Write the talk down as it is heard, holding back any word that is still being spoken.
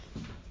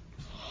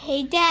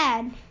Hey,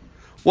 Dad.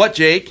 What,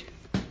 Jake?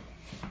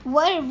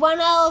 What did one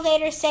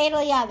elevator say to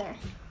the other?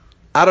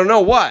 I don't know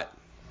what.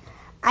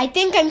 I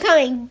think I'm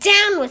coming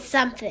down with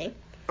something.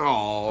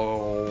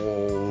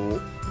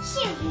 Oh.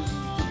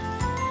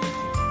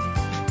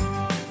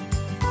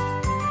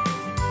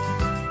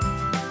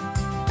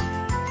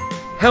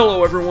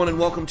 Hello, everyone, and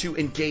welcome to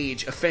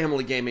Engage, a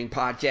family gaming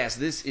podcast.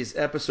 This is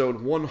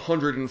episode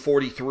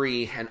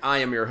 143, and I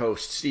am your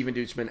host, Steven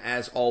Dutzman,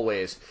 as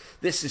always.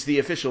 This is the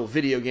official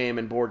video game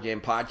and board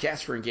game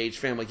podcast for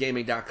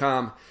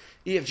EngageFamilyGaming.com.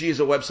 EFG is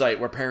a website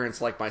where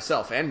parents like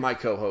myself and my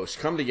co-host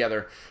come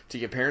together to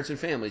give parents and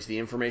families the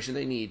information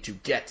they need to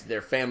get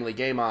their family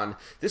game on.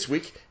 This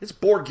week, it's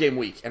Board Game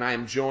Week, and I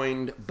am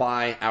joined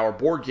by our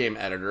board game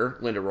editor,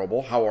 Linda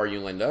Roble. How are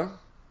you, Linda?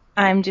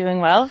 I'm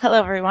doing well. Hello,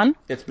 everyone.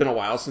 It's been a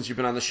while since you've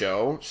been on the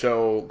show,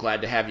 so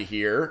glad to have you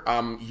here.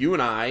 You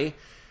and I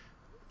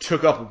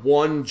took up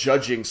one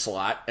judging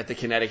slot at the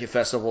Connecticut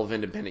Festival of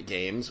Independent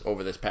Games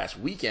over this past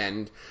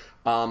weekend,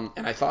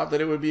 and I thought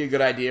that it would be a good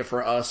idea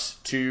for us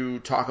to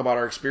talk about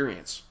our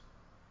experience.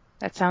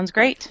 That sounds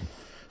great.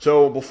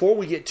 So before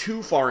we get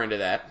too far into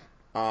that,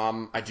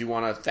 I do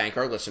want to thank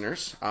our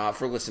listeners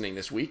for listening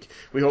this week.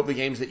 We hope the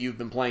games that you've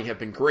been playing have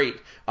been great.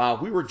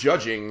 We were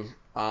judging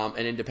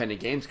an independent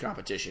games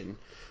competition,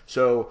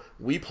 so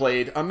we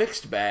played a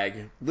mixed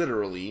bag,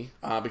 literally,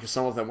 because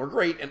some of them were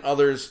great and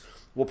others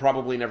will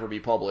probably never be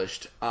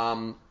published.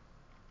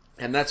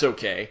 And that's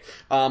okay.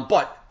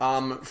 But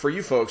for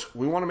you folks,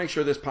 we want to make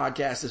sure this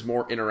podcast is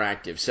more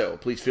interactive. So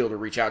please feel to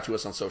reach out to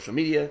us on social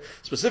media.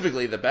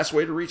 Specifically, the best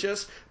way to reach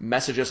us,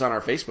 message us on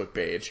our Facebook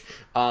page.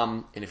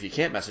 And if you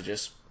can't message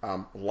us,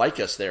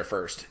 like us there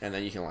first, and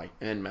then you can like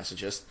and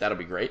message us. That'll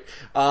be great.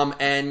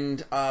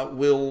 And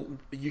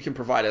you can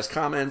provide us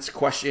comments,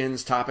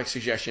 questions, topic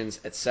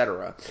suggestions,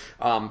 etc.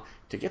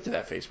 To get to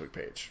that Facebook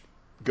page,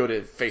 go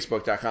to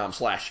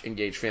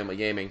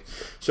facebook.com/engagefamilygaming.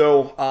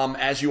 So,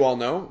 as you all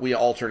know, we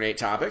alternate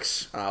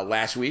topics.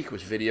 Last week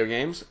was video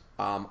games.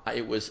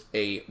 It was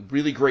a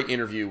really great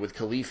interview with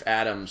Khalif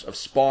Adams of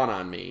Spawn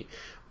on Me.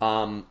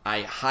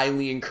 I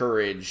highly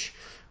encourage,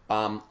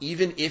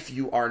 even if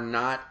you are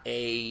not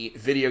a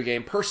video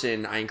game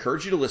person, I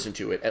encourage you to listen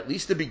to it, at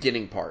least the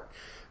beginning part.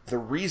 The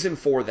reason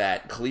for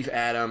that, Khalif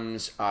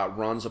Adams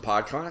runs a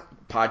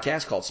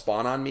podcast called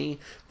Spawn on Me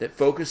that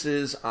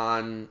focuses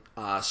on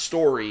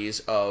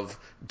stories of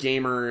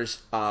gamers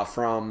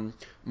from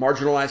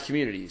marginalized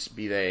communities,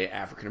 be they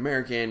African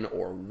American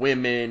or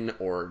women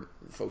or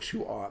folks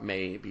who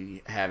may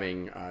be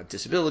having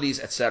disabilities,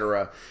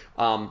 etc.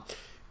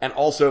 And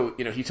also,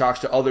 he talks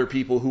to other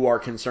people who are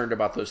concerned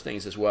about those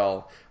things as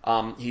well.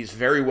 He's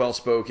very well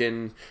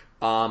spoken.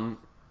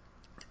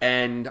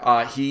 And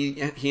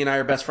he and I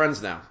are best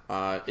friends now,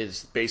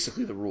 is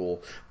basically the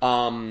rule.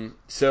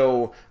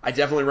 So I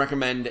definitely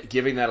recommend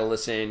giving that a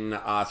listen,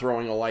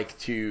 throwing a like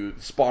to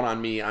Spawn on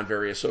Me on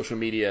various social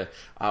media.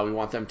 We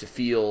want them to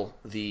feel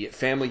the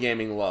family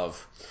gaming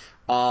love.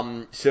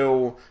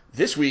 So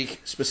this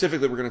week,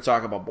 specifically, we're going to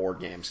talk about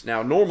board games.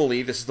 Now,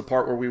 normally, this is the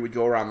part where we would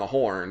go around the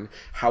horn.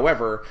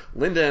 However,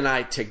 Linda and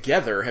I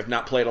together have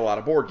not played a lot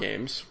of board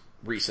games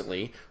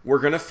recently. We're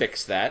going to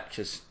fix that,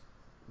 because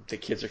the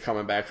kids are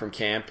coming back from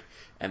camp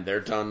and they're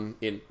done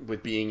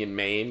with being in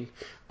Maine.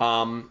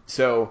 But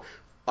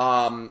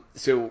in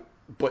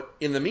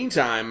the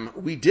meantime,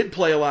 we did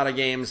play a lot of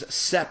games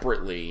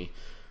separately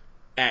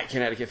at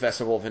Connecticut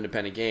Festival of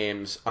Independent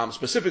Games.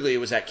 Specifically, it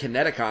was at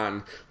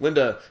Kineticon.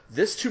 Linda,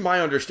 this, to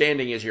my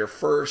understanding, is your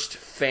first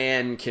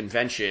fan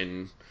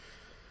convention.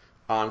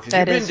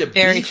 That is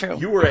very true.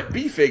 You were at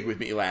BFIG with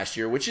me last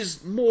year, which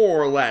is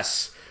more or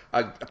less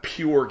a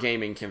pure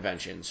gaming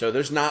convention. So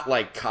there's not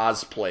like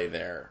cosplay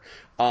there.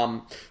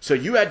 So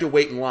you had to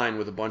wait in line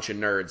with a bunch of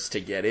nerds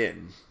to get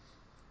in.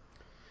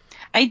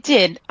 I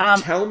did.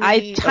 Tell me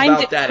I timed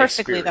about it that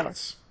perfectly,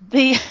 experience.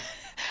 though.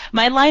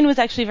 My line was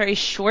actually very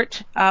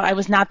short. I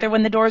was not there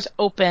when the doors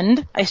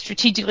opened. I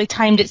strategically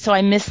timed it so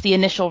I missed the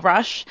initial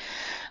rush.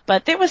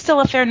 But there was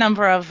still a fair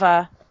number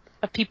of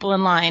people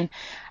in line.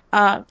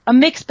 A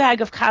mixed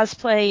bag of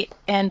cosplay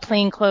and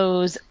plain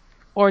clothes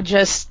or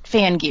just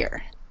fan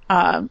gear.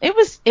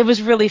 It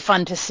was really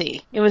fun to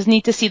see. It was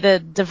neat to see the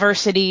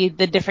diversity,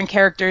 the different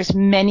characters,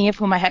 many of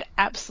whom I had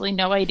absolutely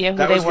no idea who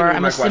they were. That was going to be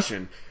my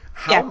question.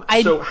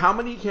 How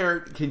many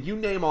characters, can you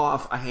name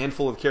off a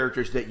handful of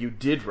characters that you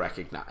did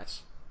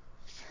recognize?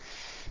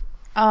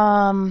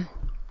 Now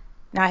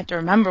I have to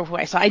remember who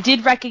I saw. I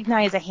did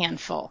recognize a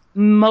handful.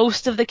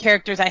 Most of the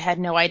characters I had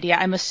no idea.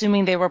 I'm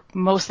assuming they were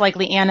most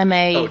likely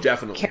anime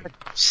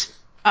characters,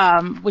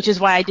 which is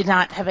why I did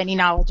not have any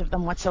knowledge of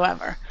them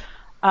whatsoever.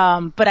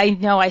 But I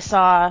know I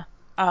saw,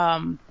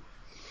 oh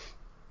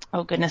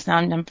goodness, now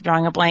I'm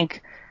drawing a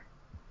blank.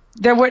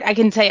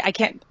 I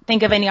can't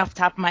think of any off the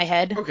top of my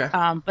head. Okay.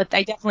 But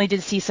I definitely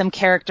did see some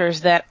characters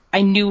that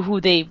I knew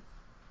who they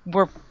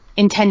were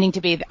intending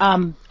to be.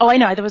 I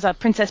know, there was a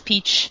Princess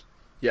Peach.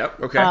 Yep,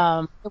 okay.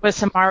 There was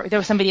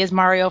somebody as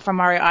Mario from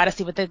Mario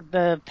Odyssey with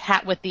the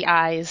hat with the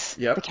eyes,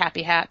 yep. The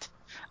Cappy hat.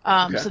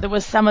 Okay. So there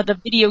was some of the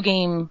video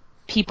game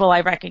people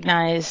I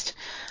recognized.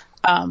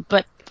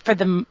 But for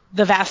the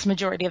vast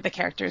majority of the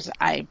characters,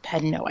 I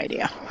had no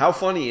idea. How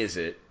funny is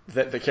it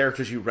that the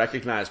characters you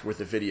recognized were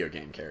the video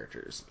game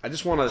characters? I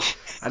just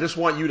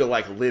want you to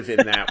like live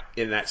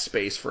in that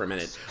space for a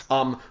minute.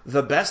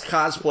 The best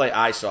cosplay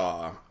I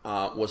saw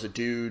was a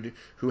dude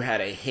who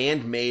had a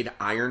handmade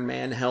Iron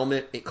Man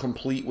helmet,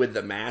 complete with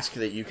the mask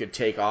that you could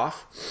take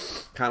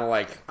off, kind of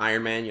like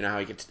Iron Man. You know how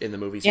he gets in the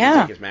movies, he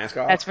can take his mask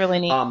off. That's really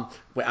neat.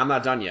 Wait, I'm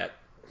not done yet.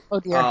 Oh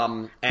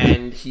dear.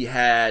 And he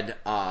had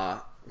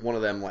one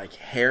of them like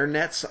hair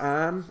nets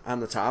on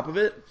the top of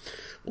it,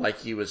 like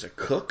he was a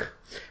cook.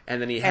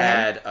 And then he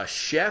had a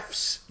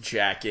chef's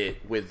jacket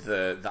with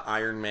the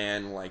Iron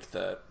Man, like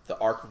the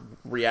arc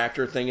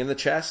reactor thing in the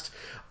chest.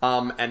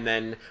 And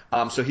then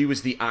so he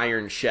was the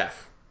Iron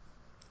Chef.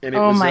 And it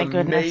was amazing.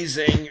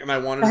 Goodness. And I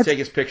wanted to take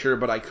his picture,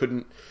 but I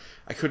couldn't.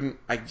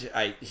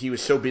 He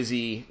was so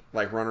busy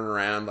like running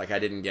around, like I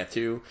didn't get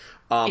to.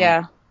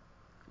 Yeah.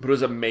 But it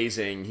was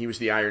amazing. He was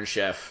the Iron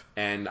Chef,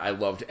 and I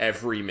loved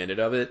every minute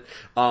of it.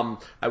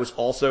 I was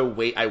also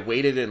I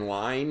waited in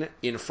line.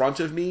 In front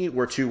of me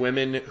were two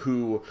women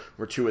who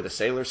were two of the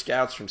Sailor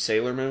Scouts from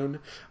Sailor Moon.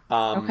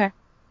 Okay.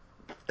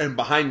 And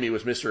behind me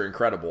was Mr.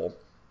 Incredible.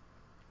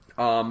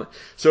 So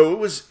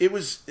it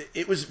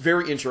was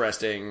very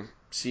interesting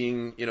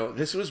seeing,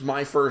 this was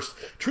my first,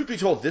 truth be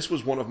told, this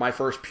was one of my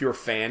first pure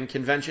fan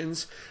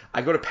conventions.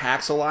 I go to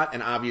PAX a lot,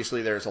 and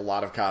obviously there's a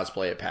lot of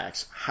cosplay at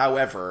PAX.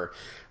 However,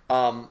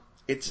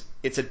 it's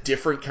a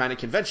different kind of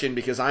convention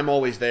because I'm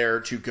always there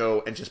to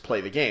go and just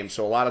play the game.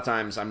 So a lot of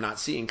times I'm not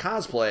seeing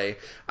cosplay.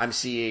 I'm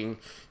seeing,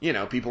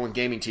 people in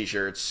gaming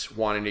t-shirts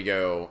wanting to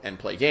go and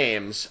play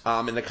games.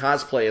 And the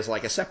cosplay is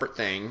like a separate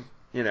thing,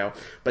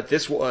 but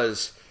this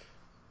was,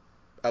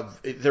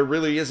 there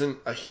really isn't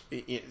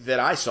that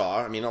I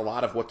saw. I mean, a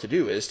lot of what to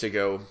do is to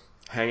go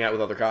hang out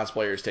with other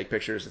cosplayers, take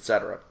pictures,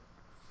 etc.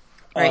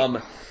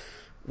 Right.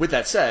 With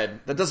that said,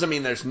 that doesn't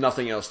mean there's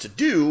nothing else to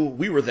do.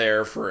 We were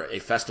there for a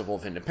festival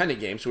of independent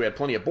games, so we had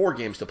plenty of board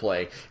games to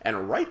play.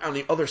 And right on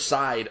the other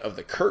side of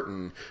the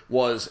curtain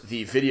was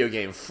the video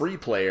game free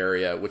play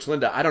area, which,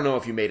 Linda, I don't know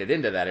if you made it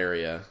into that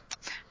area.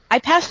 I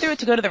passed through it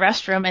to go to the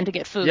restroom and to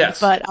get food,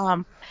 yes. But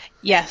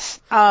yes,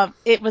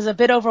 it was a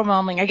bit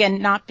overwhelming.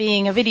 Again, not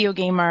being a video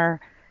gamer,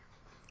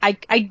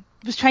 I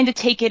was trying to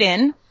take it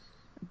in.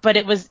 But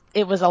it was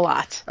a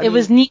lot. It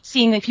was neat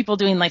seeing like people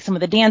doing like some of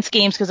the dance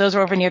games because those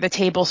were over near the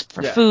tables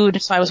for food.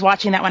 So I was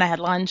watching that when I had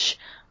lunch.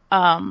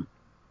 I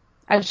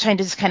was trying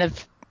to just kind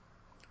of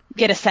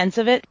get a sense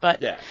of it,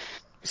 but yeah.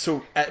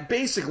 So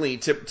basically,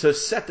 to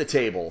set the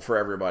table for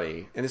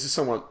everybody, and this is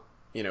somewhat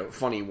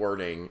funny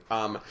wording.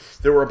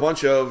 There were a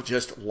bunch of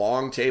just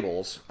long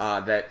tables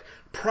that.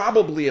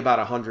 Probably about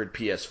 100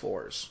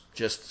 PS4s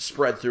just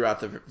spread throughout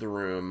the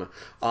room,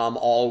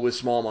 all with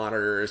small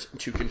monitors,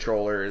 2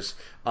 controllers,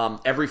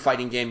 every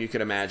fighting game you could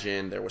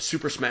imagine. There was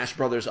Super Smash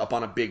Brothers up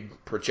on a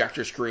big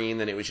projector screen,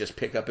 then it was just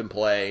pick up and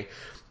play.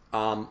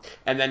 And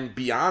then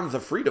beyond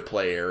the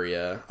free-to-play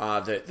area,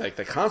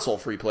 the console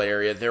free-play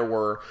area, there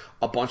were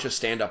a bunch of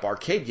stand-up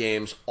arcade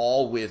games,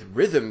 all with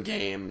rhythm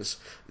games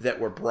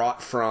that were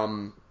brought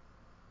from,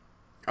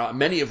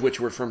 many of which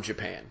were from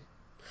Japan.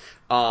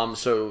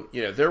 So,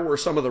 there were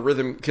some of the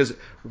rhythm, because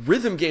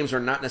rhythm games are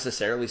not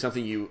necessarily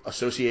something you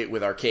associate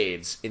with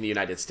arcades in the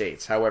United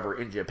States. However,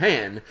 in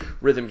Japan,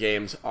 rhythm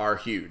games are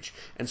huge.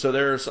 And so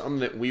there are some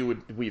that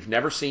we've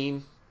never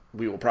seen,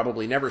 we will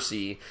probably never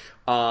see,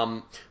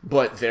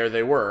 but there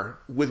they were.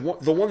 With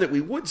the one that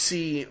we would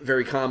see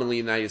very commonly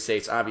in the United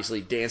States,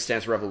 obviously, Dance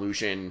Dance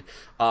Revolution,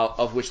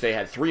 of which they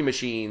had 3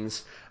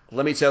 machines.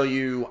 Let me tell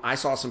you, I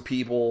saw some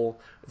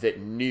people that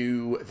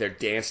knew their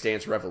Dance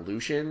Dance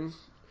Revolution.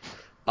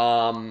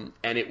 And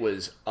it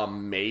was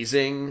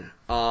amazing.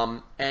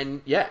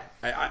 And yeah,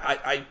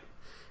 I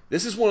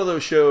this is one of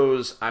those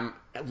shows I'm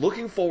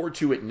looking forward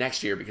to it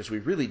next year because we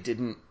really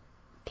didn't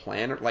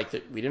plan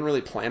we didn't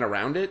really plan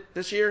around it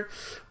this year.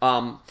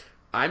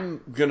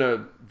 I'm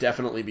gonna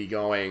definitely be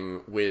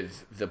going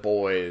with the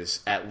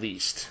boys at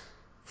least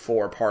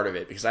for part of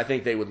it because I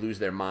think they would lose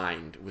their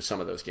mind with some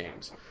of those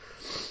games.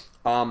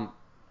 But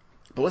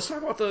let's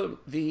talk about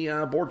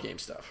the board game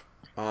stuff.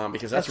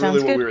 Because that's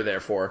really what we were there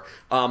for.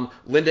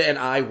 Linda and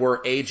I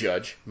were a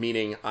judge,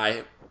 meaning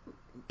I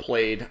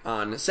played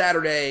on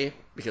Saturday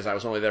because I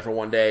was only there for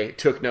one day,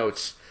 took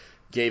notes,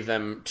 gave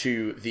them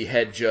to the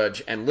head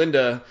judge, and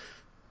Linda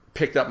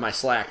picked up my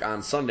slack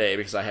on Sunday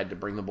because I had to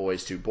bring the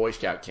boys to Boy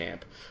Scout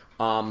camp.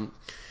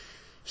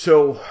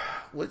 So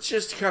let's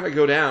just kind of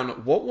go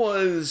down. What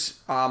was...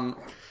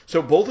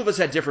 So both of us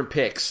had different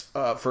picks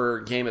for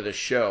game of the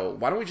show.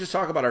 Why don't we just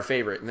talk about our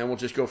favorite, and then we'll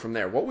just go from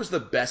there. What was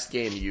the best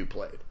game you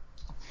played?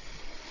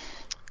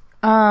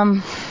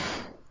 I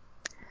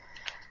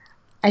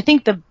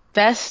think the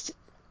best.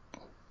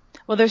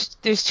 Well, there's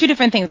 2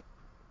 different things.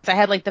 I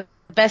had like the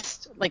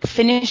best like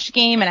finished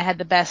game, and I had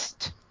the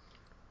best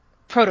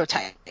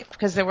prototype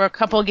because there were a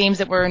couple of games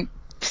that were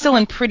still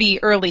in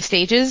pretty early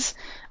stages.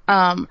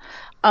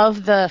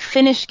 Of the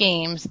finished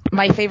games,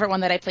 my favorite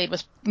one that I played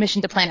was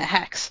Mission to Planet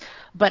Hex.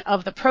 But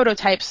of the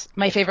prototypes,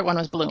 my favorite one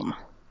was Bloom.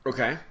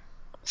 Okay.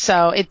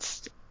 So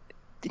it's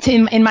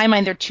in my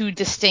mind, they're two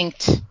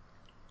distinct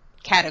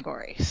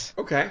categories.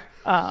 Okay.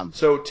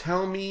 So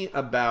tell me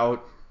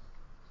about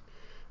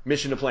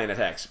Mission to Planet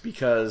Hex,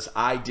 because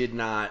I did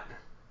not.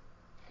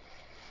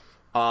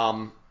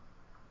 I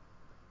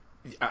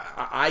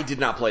did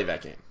not play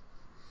that game.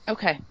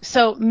 Okay,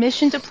 so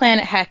Mission to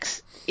Planet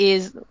Hex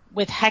is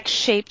with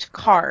hex-shaped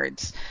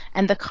cards,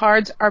 and the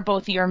cards are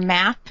both your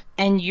map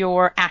and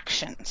your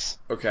actions.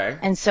 Okay.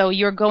 And so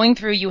you're going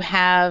through, you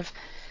have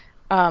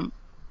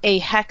a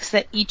hex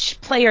that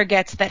each player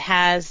gets that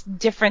has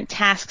different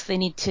tasks they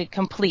need to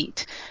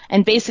complete.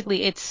 And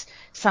basically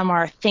some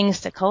are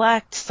things to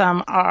collect,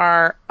 some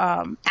are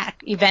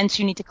events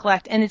you need to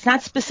collect, and it's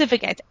not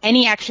specific.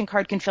 Any action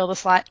card can fill the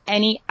slot,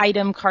 any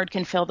item card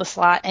can fill the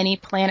slot, any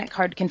planet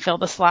card can fill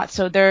the slot.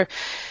 So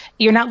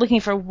you're not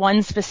looking for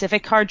one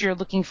specific card, you're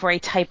looking for a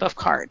type of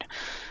card.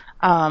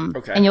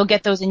 Okay. And you'll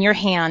get those in your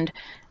hand,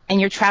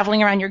 and you're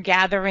traveling around, you're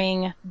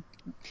gathering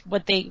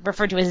what they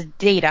refer to as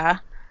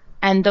data,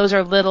 and those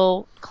are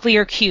little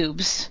clear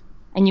cubes.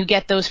 And you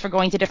get those for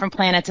going to different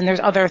planets, and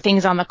there's other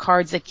things on the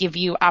cards that give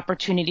you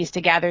opportunities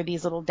to gather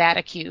these little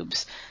data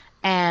cubes.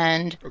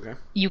 And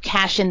you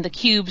cash in the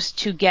cubes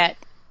to get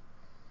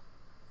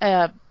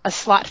a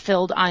slot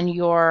filled on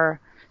your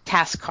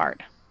task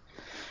card.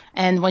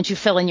 And once you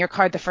fill in your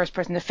card, the first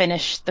person to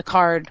finish the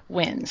card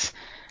wins.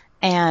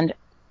 And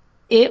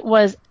it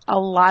was a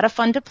lot of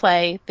fun to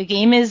play. The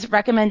game is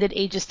recommended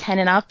ages 10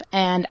 and up,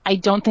 and I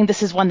don't think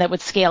this is one that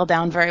would scale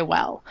down very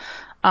well.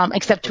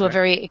 Except to a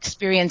very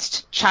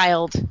experienced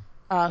child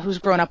who's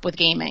grown up with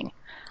gaming.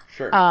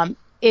 Sure.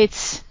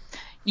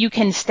 You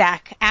can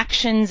stack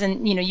actions,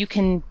 and you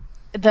can.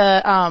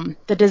 The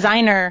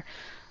designer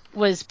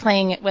was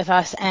playing it with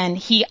us, and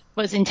he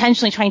was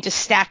intentionally trying to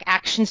stack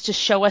actions to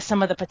show us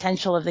some of the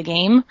potential of the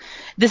game.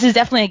 This is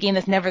definitely a game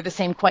that's never the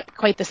same,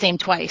 quite the same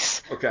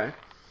twice. Okay.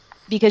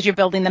 Because you're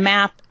building the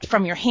map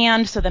from your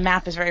hand, so the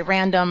map is very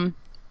random.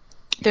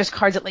 There's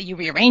cards that let you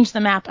rearrange the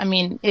map. I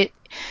mean, it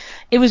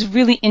was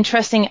really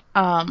interesting.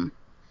 The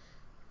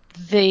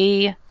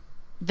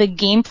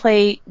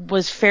gameplay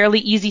was fairly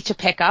easy to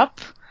pick up.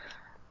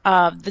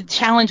 The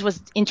challenge was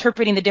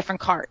interpreting the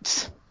different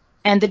cards.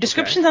 And the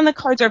descriptions on the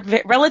cards are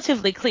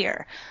relatively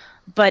clear,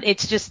 but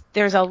it's just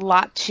there's a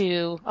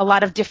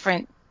lot of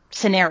different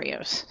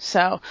scenarios.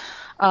 So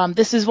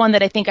this is one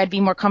that I think I'd be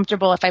more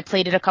comfortable if I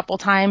played it a couple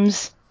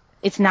times.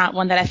 It's not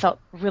one that I felt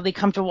really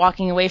comfortable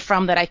walking away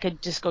from that I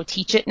could just go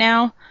teach it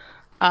now.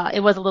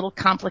 It was a little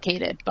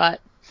complicated, but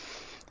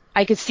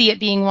I could see it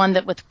being one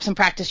that with some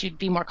practice you'd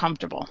be more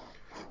comfortable.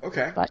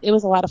 Okay. But it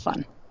was a lot of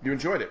fun. You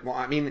enjoyed it. Well,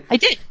 I mean, I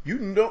did.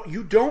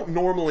 You don't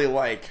normally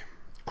like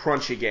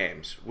crunchy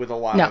games with a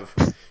lot of,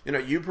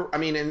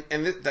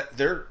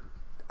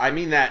 I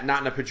mean that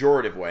not in a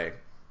pejorative way.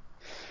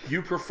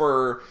 You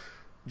prefer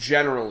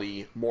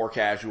generally more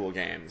casual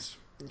games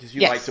because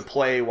you like to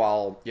play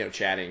while,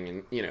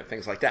 chatting and,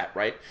 things like that,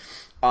 right?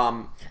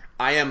 I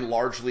am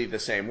largely the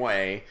same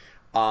way.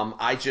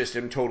 I just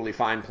am totally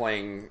fine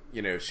playing,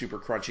 super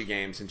crunchy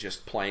games and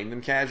just playing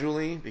them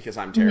casually because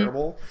I'm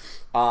terrible.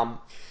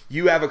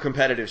 You have a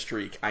competitive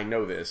streak. I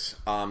know this.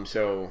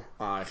 So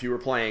if you were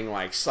playing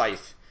like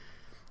Scythe,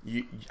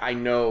 I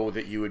know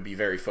that you would be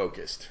very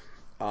focused.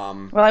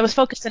 Well, I was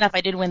focused enough.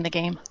 I did win the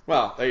game.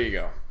 Well, there you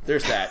go.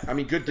 There's that. I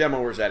mean, good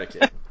demoer's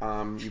etiquette.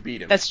 You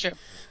beat him. That's true.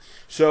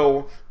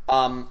 So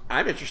I'm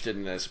interested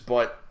in this,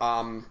 but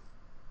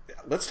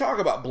let's talk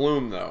about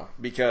Bloom, though,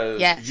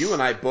 because you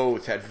and I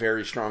both had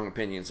very strong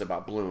opinions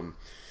about Bloom.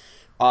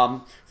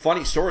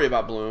 Funny story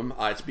about Bloom.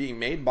 It's being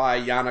made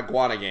by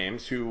Yanaguana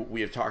Games, who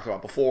we have talked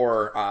about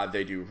before.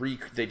 They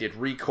did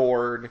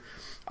Record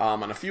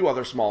and a few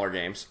other smaller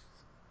games.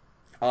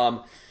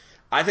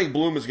 I think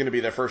Bloom is going to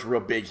be their first real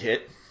big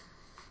hit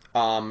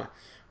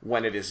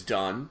when it is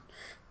done.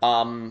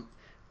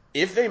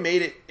 If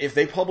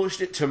they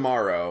published it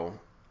tomorrow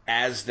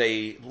as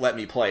they let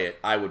me play it,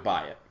 I would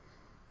buy it.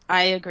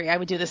 I agree. I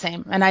would do the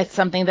same. And it's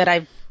something that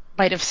I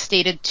might have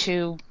stated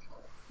to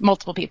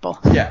multiple people.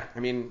 Yeah. I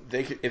mean,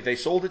 if they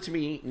sold it to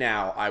me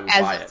now, I would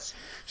buy it.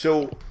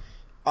 So,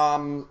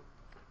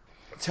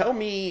 tell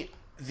me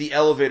the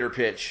elevator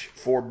pitch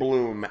for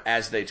Bloom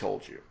as they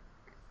told you.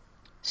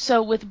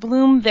 So with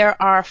Bloom,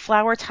 there are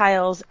flower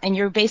tiles, and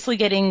you're basically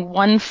getting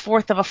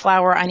 1/4 of a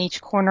flower on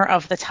each corner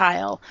of the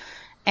tile.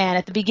 And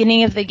at the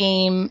beginning of the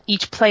game,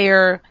 each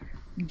player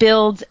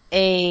builds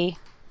a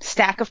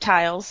stack of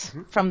tiles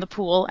from the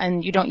pool,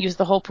 and you don't use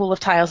the whole pool of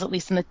tiles, at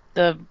least in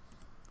the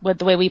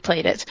way we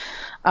played it.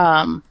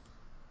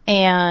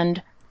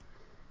 And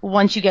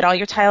once you get all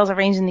your tiles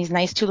arranged in these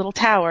nice 2 little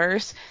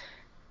towers,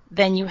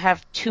 then you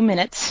have 2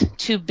 minutes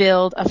to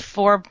build a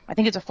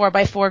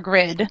 4x4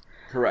 grid.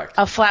 Correct.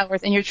 Of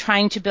flowers, and you're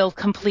trying to build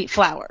complete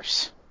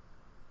flowers.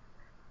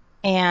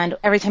 And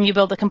every time you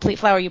build a complete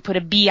flower, you put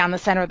a bee on the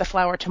center of the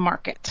flower to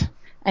mark it.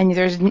 And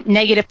there's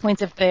negative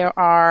points if there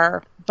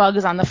are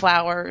bugs on the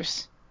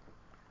flowers.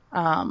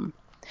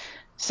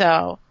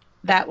 So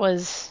that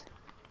was,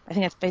 I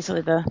think that's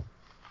basically the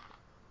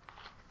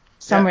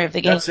summary of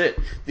the game. That's it.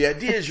 The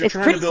idea is you're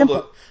trying to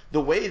build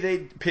the way they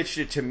pitched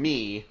it to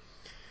me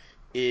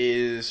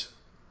is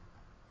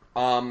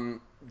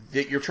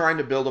that you're trying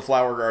to build a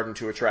flower garden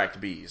to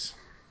attract bees.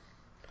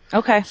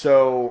 Okay.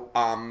 So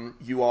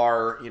you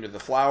are, the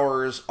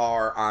flowers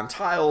are on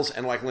tiles,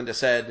 and like Linda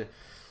said,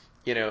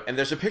 and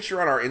there's a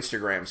picture on our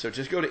Instagram. So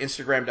just go to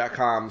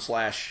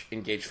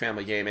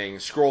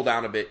Instagram.com/EngageFamilyGaming. Scroll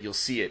down a bit, you'll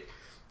see it.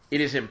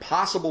 It is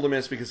impossible to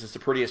miss because it's the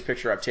prettiest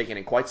picture I've taken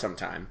in quite some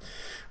time.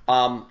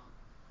 And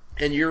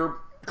you're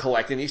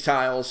collecting these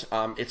tiles.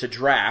 It's a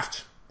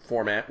draft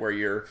format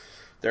where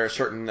there are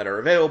certain that are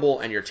available,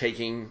 and you're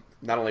taking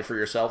not only for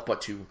yourself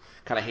but to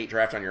kind of hate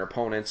draft on your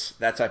opponents,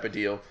 that type of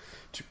deal.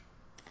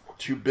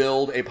 To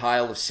build a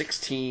pile of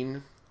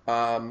 16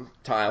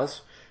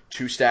 tiles,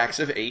 2 stacks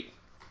of 8,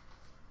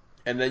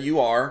 and then you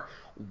are,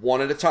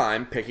 one at a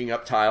time, picking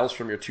up tiles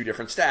from your 2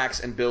 different stacks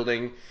and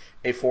building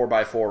a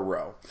 4x4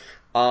 row.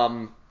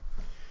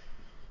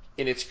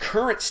 In its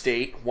current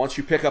state, once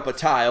you pick up a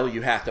tile,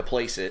 you have to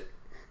place it.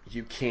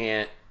 You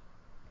can't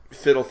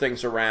fiddle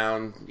things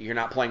around. You're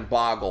not playing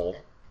Boggle,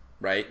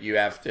 right?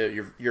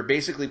 You're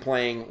basically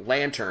playing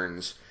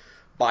Lanterns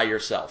by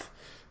yourself.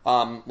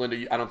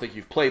 Linda, I don't think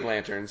you've played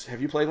Lanterns.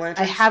 Have you played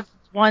Lanterns? I have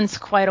once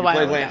quite a while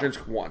ago. You played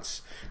Lanterns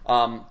once.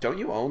 Don't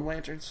you own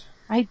Lanterns?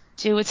 I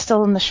do. It's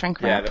still in the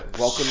shrink wrap. Yeah.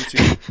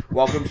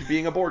 Welcome to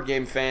being a board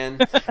game fan.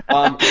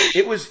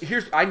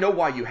 I know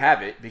why you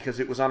have it, because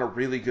it was on a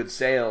really good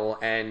sale,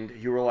 and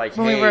you were like,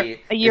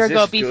 "Hey, a year is ago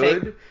this beefing.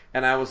 good?"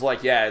 And I was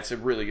like, "Yeah, it's a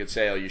really good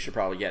sale. You should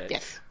probably get it."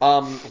 Yes.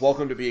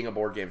 Welcome to being a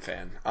board game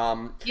fan.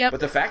 Yep.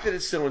 But the fact that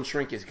it's still in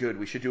shrink is good.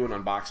 We should do an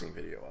unboxing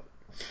video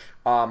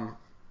of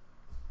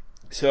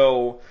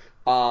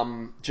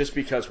it. Just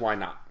because, why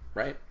not,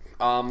 right?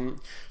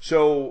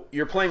 So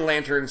you're playing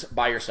Lanterns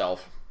by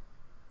yourself.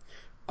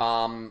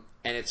 And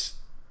it's,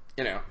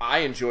 I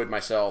enjoyed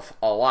myself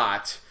a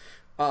lot.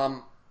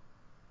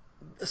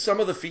 Some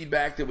of the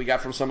feedback that we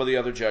got from some of the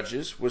other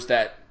judges was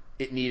that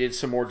it needed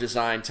some more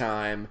design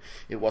time.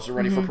 It wasn't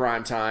ready for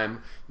prime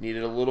time.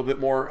 Needed a little bit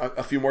more,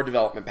 a few more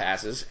development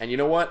passes. And you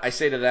know what? I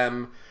say to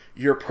them,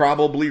 you're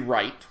probably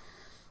right,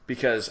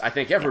 because I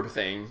think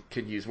everything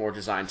could use more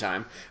design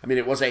time. I mean,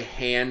 it was a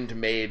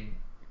handmade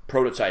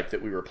prototype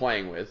that we were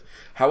playing with.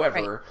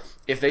 However,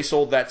 if they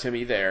sold that to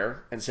me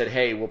there and said,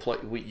 "Hey,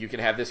 you can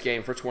have this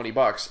game for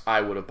 $20,"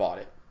 I would have bought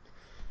it.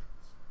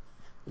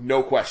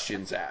 No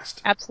questions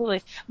asked.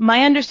 Absolutely.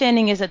 My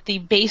understanding is that the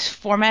base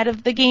format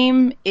of the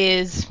game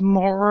is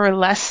more or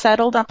less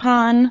settled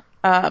upon.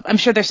 I'm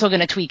sure they're still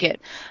going to tweak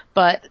it,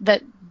 but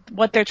that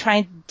what they're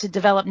trying to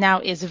develop now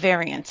is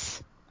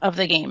variants of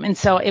the game. And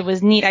so it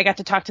was neat. I got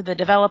to talk to the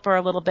developer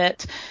a little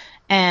bit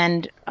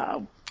and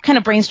kind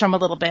of brainstorm a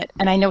little bit.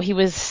 And I know he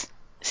was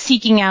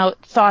seeking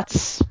out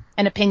thoughts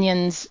and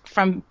opinions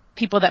from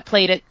people that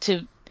played it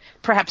to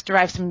perhaps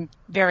derive some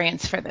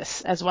variants for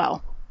this as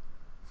well.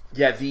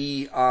 Yeah,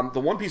 the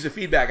one piece of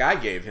feedback I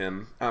gave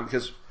him,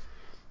 because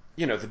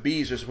the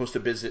bees are supposed to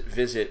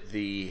visit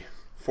the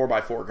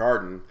 4x4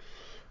 garden.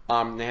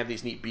 They have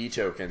these neat bee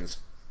tokens.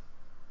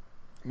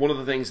 One of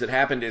the things that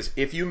happened is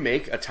if you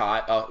make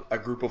a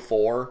group of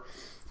 4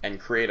 and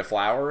create a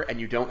flower and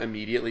you don't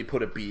immediately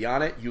put a bee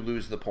on it, you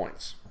lose the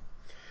points.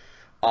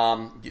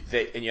 And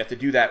you have to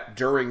do that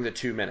during the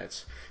 2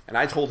 minutes. And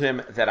I told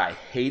him that I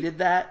hated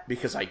that,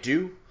 because I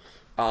do.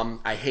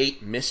 I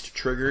hate missed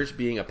triggers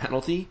being a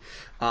penalty,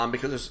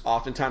 because there's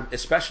oftentimes,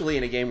 especially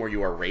in a game where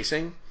you are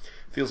racing,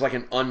 feels like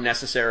an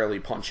unnecessarily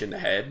punch in the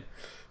head.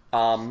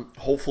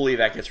 Hopefully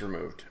that gets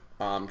removed.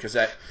 And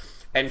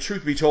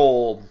truth be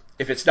told,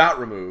 if it's not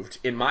removed,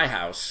 in my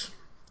house,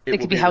 it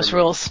could be house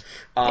rules.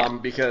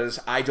 Because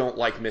I don't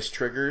like missed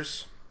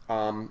triggers.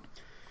 And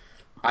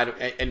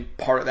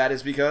part of that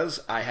is because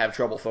I have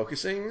trouble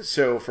focusing.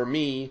 So for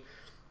me,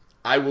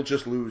 I will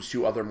just lose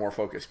to other more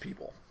focused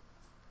people.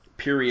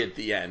 Period.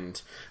 The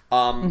end.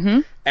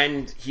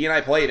 And he and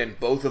I played, and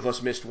both of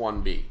us missed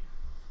 1 B.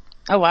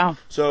 Oh, wow.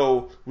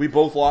 So we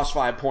both lost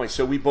 5 points.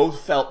 So we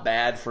both felt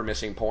bad for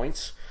missing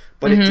points,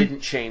 but it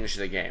didn't change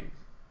the game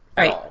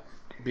at all,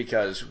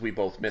 because we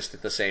both missed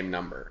at the same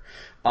number.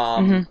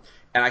 And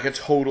I could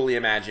totally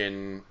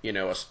imagine,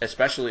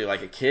 especially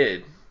like a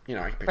kid,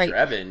 I can picture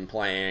Evan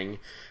playing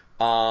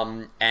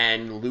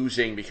and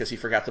losing because he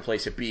forgot to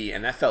place a B,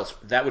 and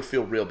that would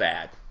feel real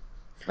bad.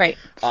 Right.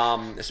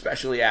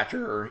 Especially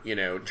after,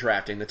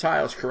 drafting the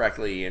tiles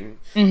correctly and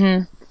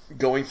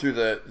going through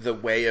the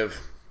way of,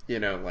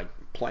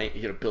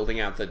 playing, building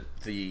out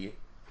the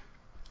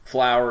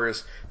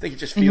flowers. I think it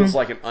just feels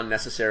like an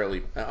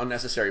unnecessary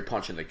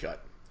punch in the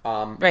gut.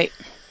 Right.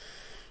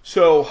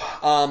 So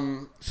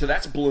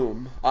that's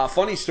Bloom.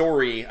 Funny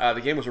story,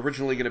 the game was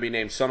originally going to be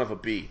named Son of a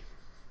Bee.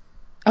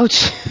 Oh,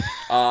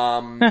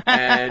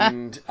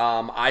 and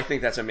I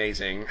think that's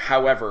amazing.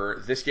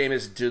 However, this game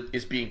is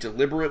being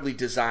deliberately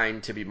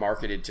designed to be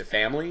marketed to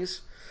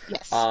families.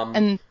 Yes,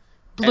 and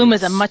Bloom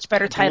is a much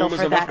better title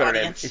for that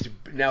audience.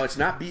 It's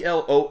not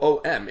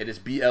BLOOM. It is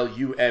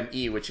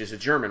BLUME, which is a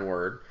German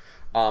word.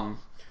 I'm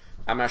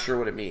not sure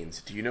what it means.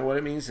 Do you know what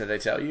it means? Did they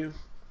tell you?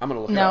 I'm gonna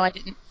look it up. No, I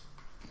didn't.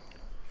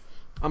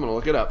 I'm gonna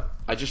look it up.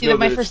 I just know that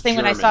my it's first thing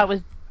German. when I saw it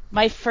was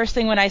My first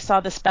thing when I saw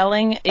the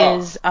spelling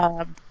is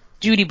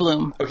Judy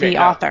Bloom, the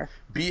author.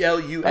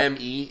 Blume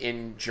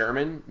in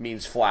German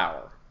means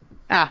flower.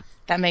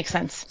 That makes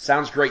sense.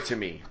 Sounds great to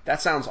me.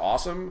 That sounds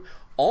awesome.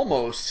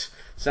 Almost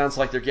sounds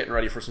like they're getting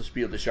ready for some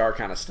Spiel des Jahres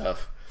kind of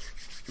stuff.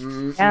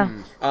 Yeah.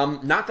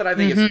 Not that I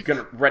think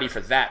it's ready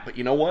for that, but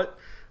you know what?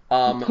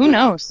 Who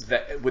knows?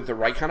 With the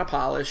right kind of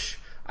polish,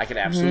 I could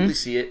absolutely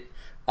see it.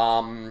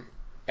 And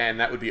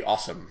that would be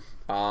awesome.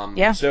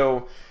 Yeah.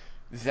 So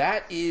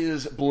that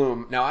is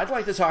Bloom. Now I'd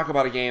like to talk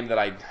about a game that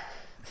I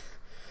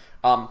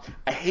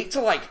hate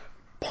to like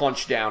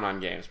punch down on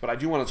games, but I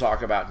do want to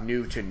talk about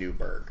New to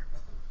Newburgh.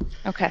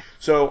 Okay.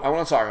 So I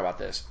want to talk about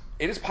this.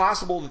 It is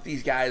possible that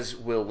these guys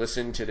will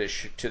listen to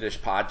this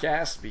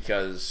podcast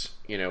because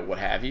what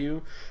have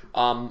you.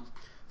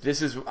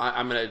 This is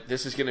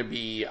gonna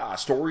be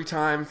story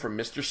time from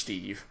Mr.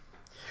 Steve.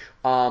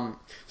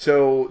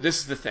 So this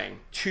is the thing.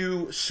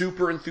 Two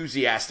super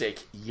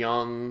enthusiastic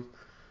young.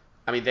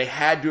 I mean, they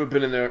had to have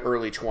been in their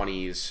early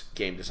 20s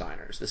game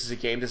designers. This is a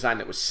game design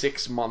that was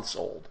 6 months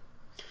old.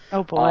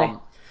 Oh boy.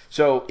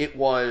 So it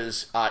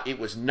was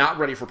not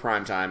ready for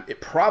prime time.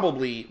 It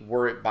probably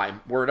were it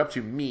up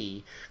to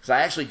me, because I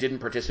actually didn't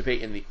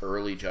participate in the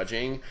early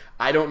judging.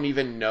 I don't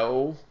even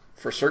know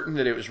for certain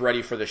that it was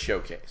ready for the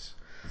showcase,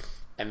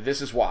 and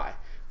this is why.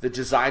 The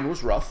design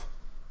was rough,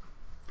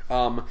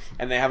 and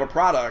they have a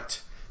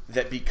product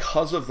that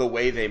because of the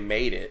way they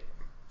made it,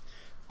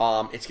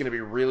 it's going to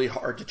be really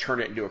hard to turn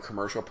it into a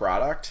commercial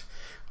product,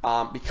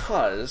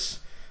 because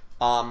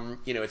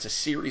it's a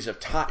series of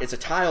it's a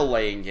tile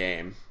laying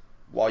game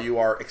while you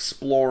are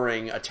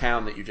exploring a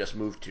town that you just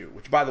moved to,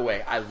 which, by the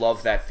way, I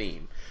love that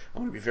theme. I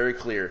want to be very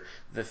clear.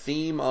 The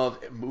theme of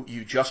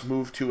you just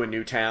moved to a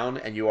new town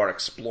and you are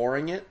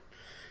exploring it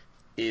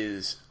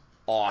is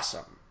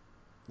awesome.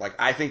 Like,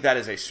 I think that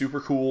is a super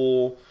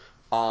cool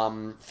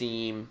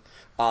theme.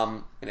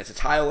 And it's a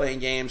tile laying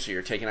game, so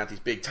you're taking out these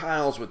big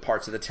tiles with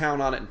parts of the town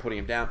on it and putting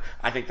them down.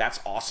 I think that's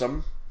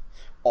awesome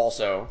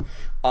also.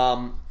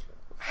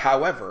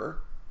 However,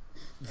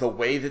 the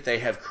way that they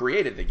have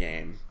created the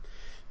game,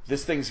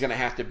 this thing's going to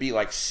have to be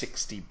like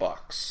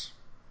 $60.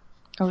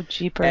 Oh,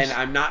 jeepers. And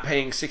I'm not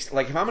paying 60.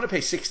 Like, if I'm going to pay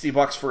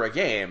 $60 for a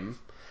game,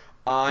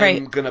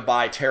 I'm going to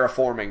buy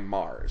Terraforming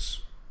Mars.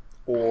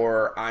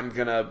 Or I'm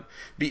going to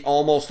be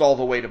almost all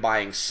the way to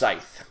buying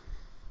Scythe.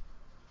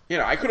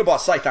 I could have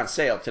bought Scythe on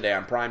sale today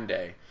on Prime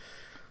Day.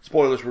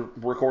 Spoilers, we're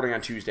recording on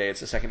Tuesday. It's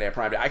the second day of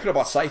Prime Day. I could have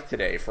bought Scythe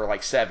today for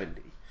like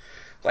 70.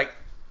 Like,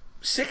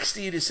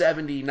 60 to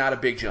 70, not a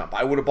big jump.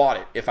 I would have bought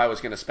it if I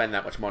was going to spend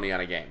that much money on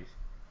a game.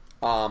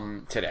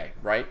 Today,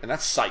 right? And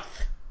that's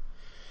Scythe.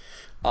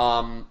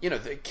 The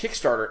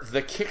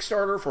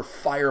Kickstarter for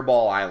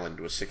Fireball Island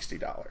was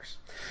 $60.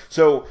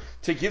 So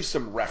to give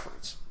some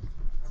reference,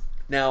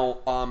 now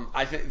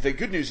I think the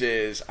good news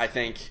is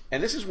and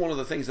this is one of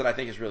the things that I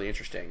think is really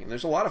interesting. And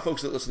there's a lot of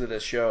folks that listen to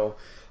this show.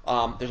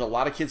 There's a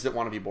lot of kids that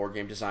want to be board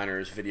game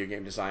designers, video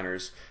game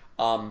designers.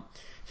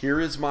 Here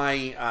is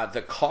my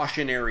the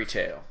cautionary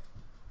tale.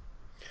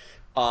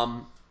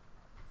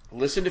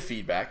 Listen to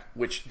feedback,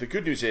 which the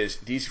good news is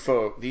these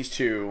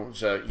two,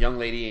 a young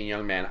lady and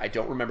young man, I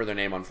don't remember their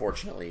name,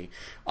 unfortunately.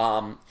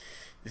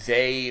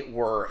 They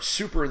were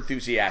super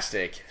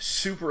enthusiastic,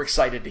 super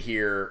excited to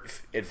hear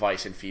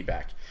advice and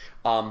feedback.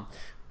 What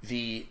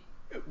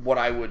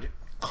I would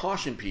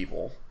caution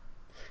people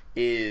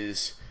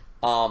is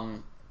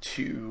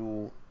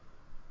to,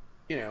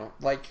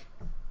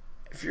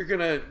 if you're going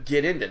to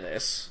get into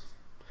this,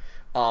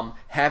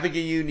 having a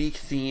unique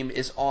theme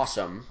is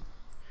awesome,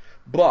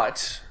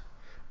 but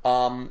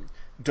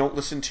don't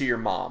listen to your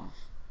mom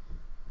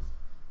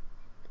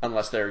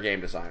unless they're a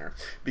game designer,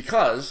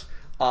 because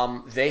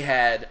they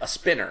had a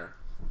spinner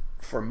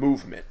for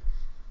movement,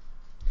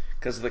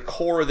 because the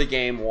core of the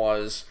game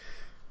was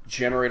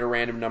generate a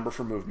random number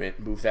for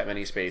movement, move that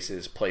many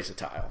spaces, place a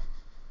tile,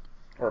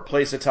 or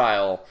place a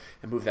tile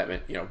and move that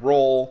many,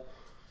 roll,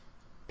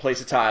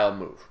 place a tile,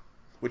 move,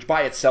 which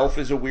by itself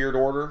is a weird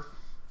order,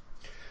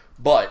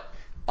 but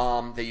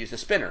they used a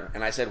spinner.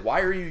 And I said, why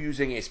are you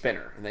using a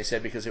spinner? And they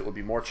said, because it would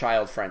be more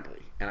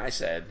child-friendly. And I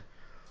said,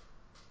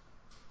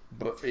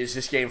 but is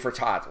this game for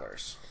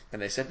toddlers?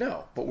 And they said,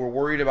 no, but we're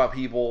worried about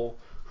people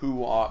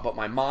who are, but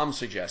my mom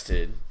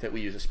suggested that we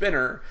use a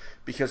spinner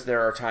because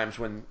there are times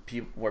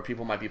where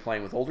people might be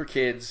playing with older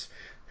kids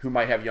who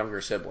might have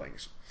younger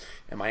siblings.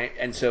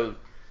 And so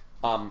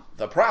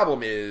the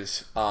problem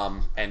is,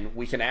 and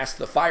we can ask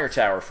the Fire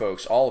Tower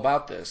folks all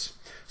about this,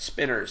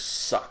 spinners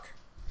suck.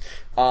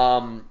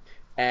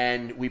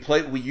 And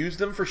we use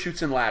them for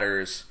Chutes and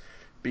Ladders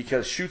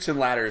because Chutes and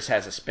Ladders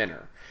has a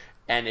spinner.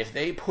 And if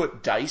they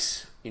put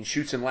dice in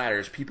Chutes and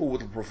Ladders, people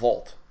would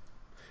revolt.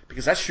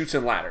 Because that's Chutes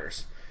and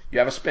Ladders. You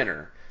have a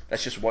spinner.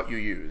 That's just what you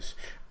use.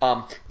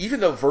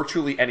 Even though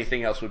virtually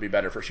anything else would be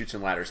better for Chutes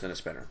and Ladders than a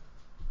spinner.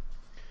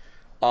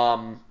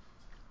 I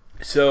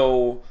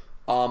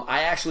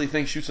actually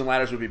think Chutes and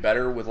Ladders would be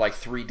better with like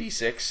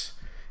 3d6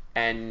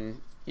 and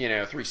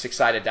 3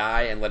 six-sided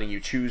die and letting you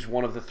choose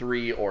one of the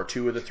three or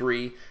two of the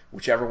three,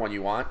 whichever one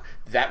you want.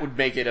 That would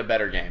make it a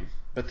better game.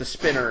 but the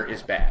spinner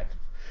is bad.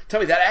 Tell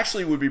me, that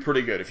actually would be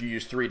pretty good if you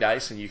use 3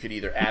 dice and you could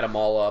either add them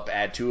all up,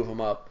 add 2 of them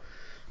up,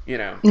 you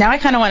know. Now I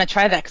kind of want to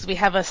try that because we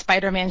have a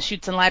Spider-Man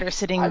Chutes and Ladders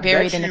sitting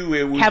buried in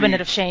a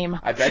cabinet of shame.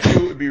 I bet you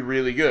it would be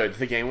really good.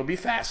 The game would be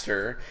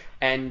faster,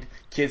 and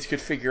kids could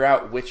figure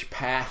out which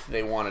path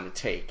they wanted to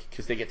take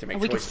because they get to make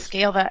We choices. could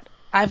scale that.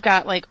 I've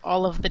got like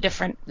all of the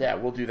different Yeah,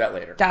 we'll do that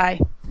later. die.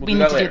 We'll We do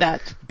need that to later. do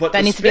that. But That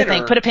the needs to be a thing.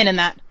 spinner- Put a pin in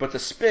that. But the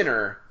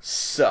spinner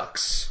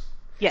sucks.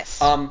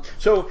 Yes.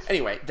 So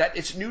anyway, that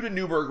it's New to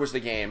Newburgh was the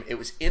game. It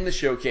was in the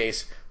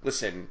showcase.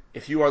 Listen,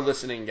 if you are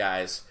listening,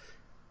 guys,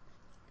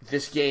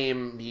 this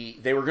game,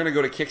 they were going to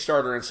go to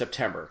Kickstarter in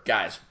September.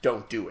 Guys,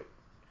 don't do it.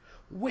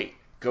 Wait,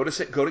 go to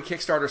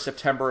Kickstarter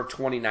September of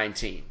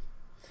 2019.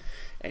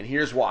 And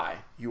here's why.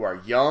 You are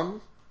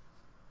young.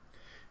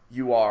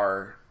 You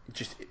are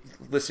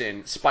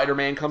listen,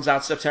 Spider-Man comes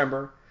out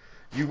September.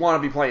 You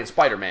want to be playing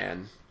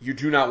Spider-Man. You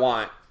do not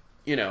want,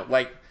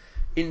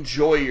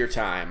 enjoy your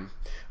time.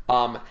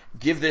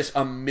 Give this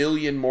a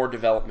million more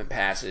development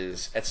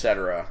passes,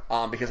 etc.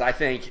 Because I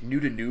think New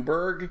to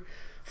Newburgh,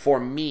 for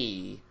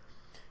me,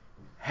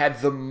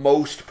 had the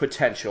most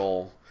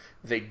potential.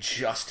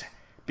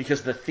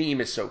 Because the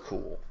theme is so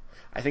cool.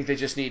 I think they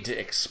just need to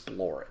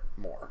explore it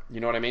more.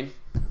 You know what I mean?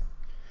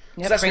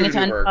 Yep, So bring it to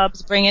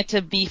Unpubs, bring it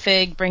to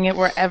BFIG, bring it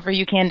wherever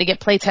you can to get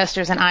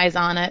playtesters and eyes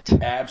on it.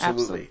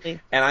 Absolutely.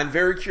 And I'm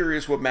very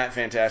curious what Matt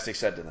Fantastic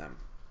said to them.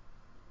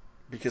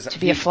 Because to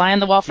be a fly on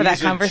the wall for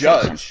that conversation.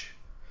 He's a judge.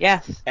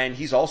 Yes. And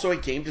he's also a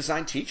game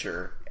design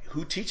teacher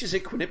who teaches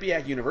at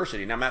Quinnipiac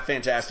University. Now, Matt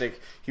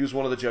Fantastic, he was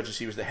one of the judges.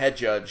 He was the head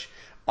judge.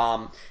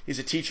 He's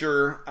a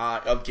teacher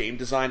of game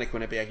design at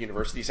Quinnipiac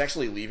University. He's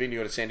actually leaving to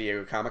go to San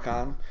Diego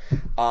Comic-Con,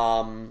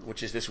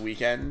 which is this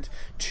weekend,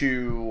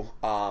 to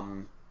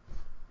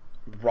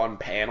run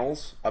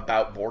panels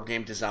about board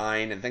game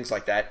design and things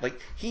like that. Like,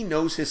 he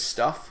knows his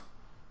stuff.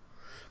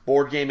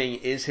 Board gaming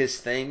is his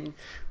thing.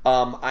 Do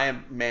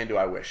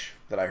I wish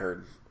that I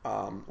heard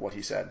what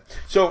he said.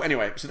 So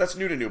anyway, that's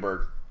New to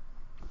Newburgh.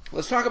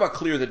 Let's talk about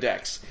Clear the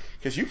Decks,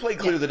 because you played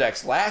Clear the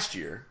Decks last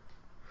year,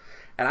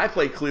 and I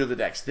played Clear the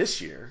Decks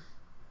this year.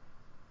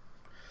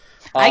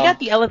 I got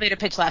the elevator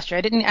pitch last year.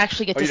 I didn't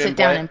actually get to sit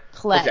down and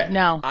play. Okay.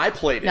 No. I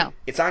played it. No.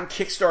 It's on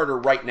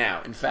Kickstarter right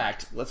now. In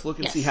fact, let's look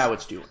and see how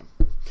it's doing.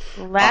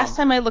 Last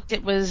time I looked,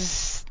 it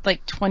was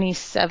like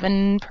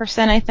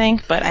 27%, I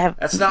think, but I have.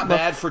 That's not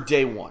bad for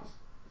day one.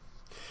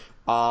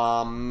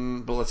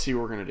 But let's see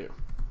what we're gonna do.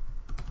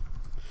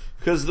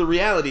 Because the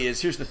reality is,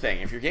 here's the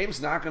thing: if your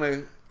game's not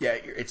gonna,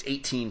 it's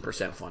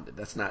 18% funded.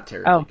 That's not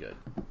terribly good.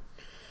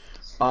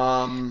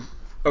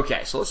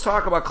 Okay, so let's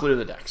talk about Clear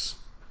the Decks.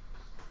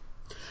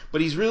 But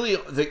he's really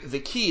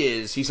the key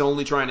is he's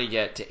only trying to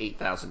get to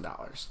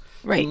 $8,000.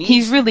 Right.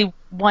 He's really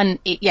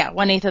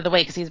 1/8 of the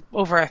way because he's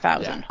over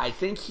 1,000. Yeah, I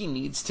think he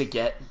needs to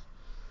get,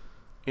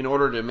 in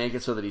order to make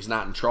it so that he's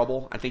not in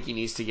trouble, I think he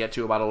needs to get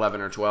to about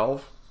 11 or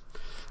 12.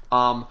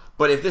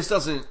 But if this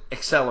doesn't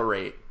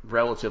accelerate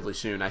relatively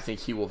soon, I think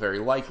he will very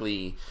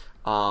likely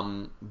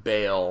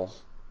bail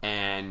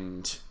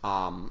and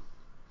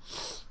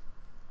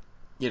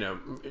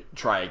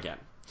try again.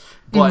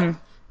 But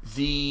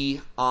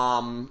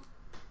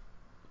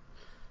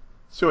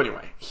so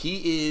anyway,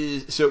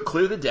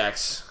 Clear the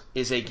Decks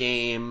is a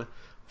game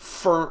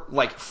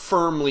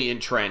firmly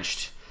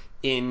entrenched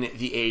in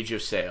the age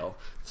of sail.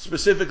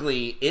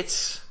 Specifically,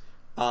 its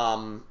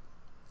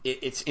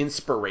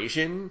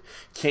inspiration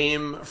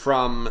came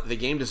from the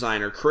game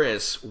designer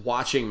Chris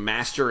watching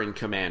Master and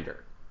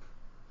Commander.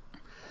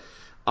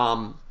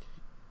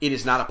 It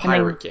is not a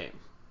pirate game.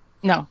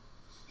 No.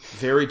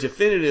 Very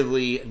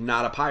definitively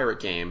not a pirate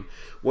game.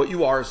 What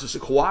you are is just a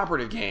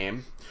cooperative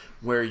game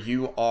where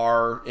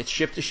it's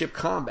ship-to-ship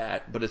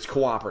combat, but it's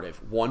cooperative.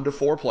 1 to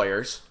 4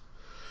 players.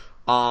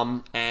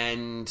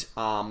 And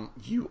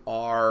you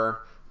are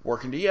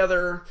working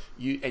together,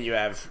 you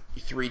have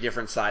 3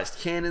 different sized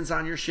cannons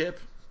on your ship,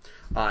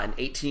 an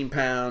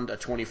 18-pound, a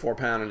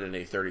 24-pound, and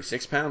a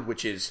 36-pound,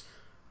 which is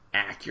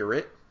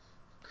accurate.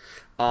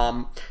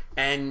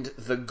 And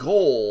the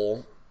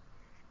goal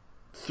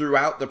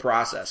throughout the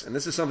process, and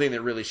this is something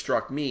that really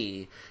struck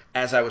me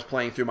as I was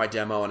playing through my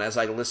demo and as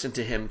I listened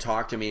to him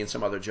talk to me and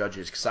some other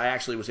judges, because I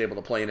actually was able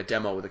to play in a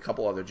demo with a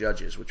couple other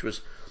judges, which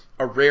was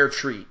a rare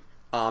treat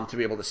to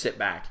be able to sit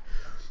back.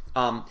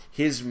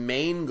 His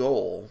main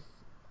goal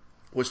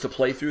was to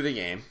play through the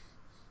game,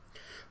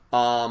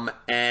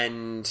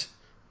 and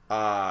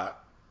as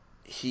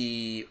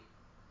he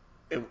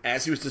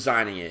was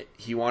designing it,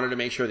 he wanted to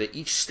make sure that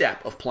each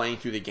step of playing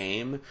through the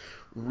game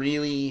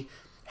really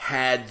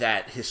had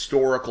that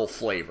historical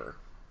flavor.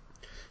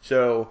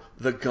 So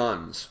the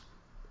guns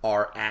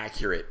are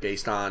accurate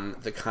based on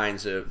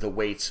the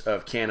weights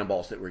of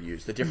cannonballs that were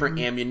used, the different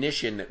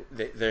ammunition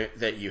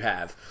that you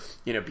have,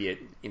 be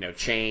it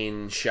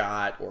chain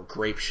shot or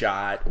grape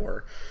shot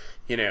or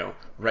a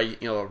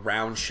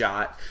round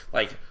shot.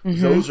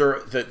 Those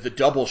are the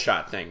double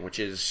shot thing, which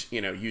is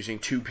using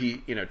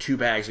 2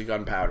 bags of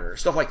gunpowder,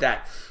 stuff like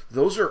that.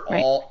 Those are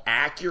all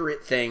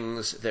accurate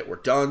things that were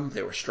done.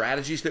 There were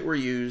strategies that were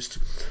used.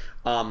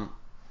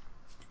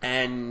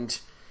 and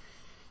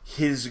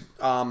his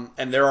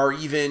and there are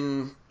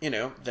even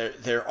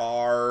there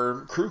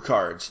are crew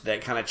cards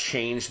that kind of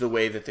change the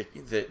way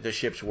that the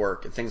ships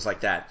work and things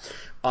like that.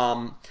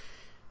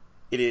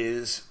 It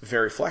is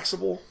very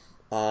flexible.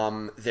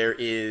 There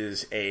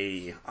is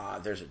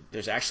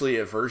there's actually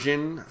a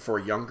version for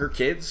younger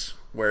kids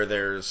where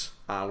there's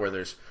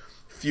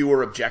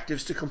fewer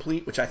objectives to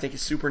complete, which I think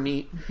is super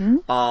neat.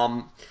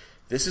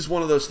 This is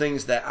one of those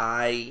things that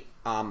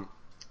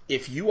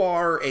if you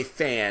are a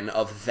fan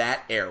of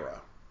that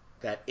era,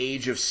 that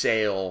Age of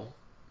Sail,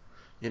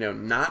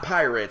 not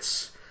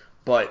pirates,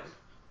 but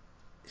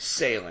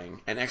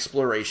sailing and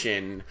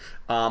exploration,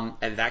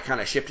 and that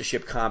kind of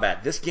ship-to-ship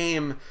combat. This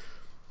game,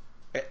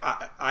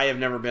 I have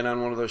never been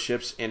on one of those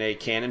ships in a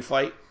cannon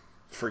fight.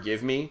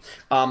 Forgive me.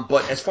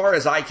 But as far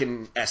as I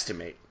can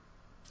estimate,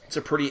 it's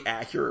a pretty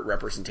accurate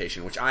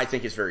representation, which I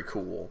think is very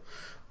cool.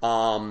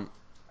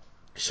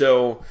 It's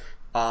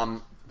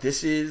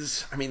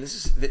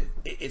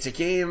a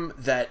game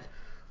that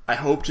I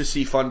hope to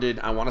see funded.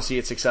 I want to see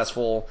it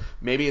successful.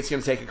 Maybe it's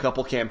going to take a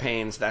couple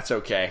campaigns. That's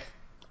okay.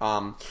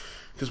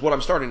 Because what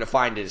I'm starting to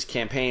find is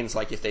campaigns,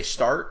 like if they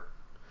start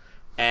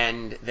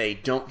and they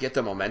don't get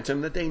the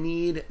momentum that they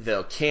need,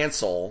 they'll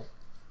cancel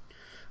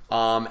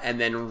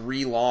and then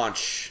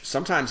relaunch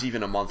sometimes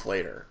even a month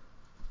later,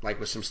 like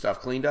with some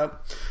stuff cleaned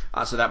up.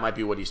 So that might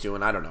be what he's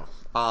doing. I don't know.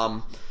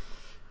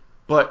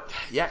 But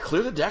yeah,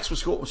 Clear the Decks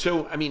was cool.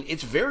 So I mean,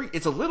 it's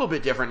a little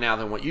bit different now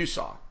than what you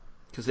saw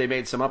because they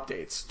made some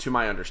updates, to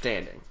my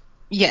understanding.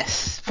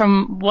 Yes,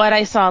 from what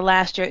I saw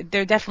last year,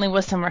 there definitely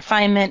was some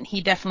refinement.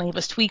 He definitely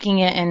was tweaking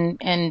it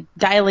and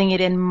dialing it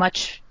in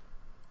much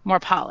more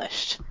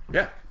polished.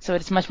 Yeah. So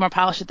it's much more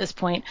polished at this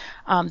point.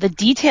 The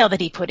detail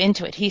that he put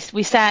into it,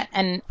 we sat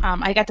and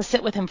I got to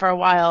sit with him for a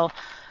while.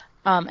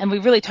 And we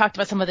really talked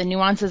about some of the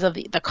nuances of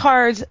the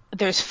cards.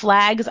 There's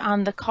flags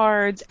on the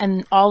cards,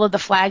 and all of the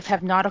flags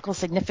have nautical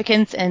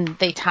significance, and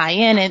they tie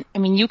in. And I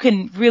mean, you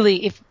can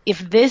really, if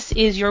this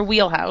is your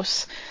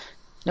wheelhouse,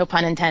 no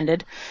pun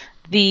intended,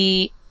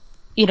 you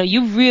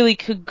really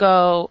could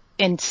go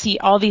and see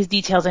all these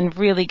details and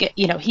really get,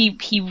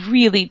 he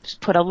really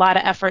put a lot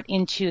of effort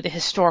into the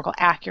historical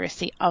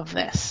accuracy of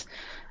this.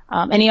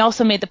 And he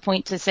also made the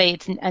point to say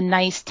it's a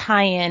nice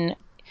tie-in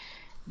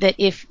that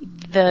if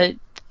the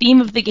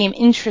theme of the game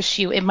interests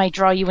you, it might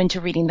draw you into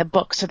reading the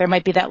book. So there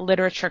might be that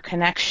literature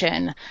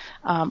connection.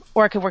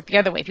 Or it could work the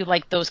other way. If you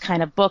like those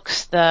kind of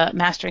books, the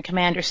Master and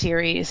Commander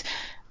series,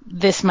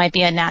 this might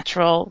be a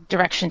natural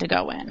direction to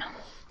go in.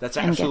 That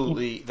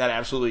absolutely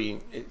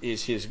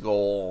is his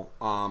goal.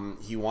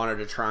 He wanted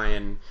to try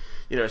and,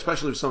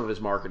 especially with some of his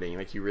marketing,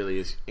 like he really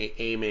is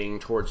aiming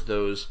towards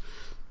those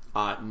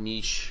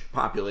niche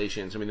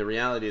populations. I mean, the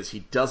reality is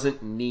he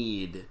doesn't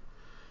need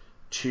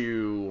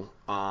to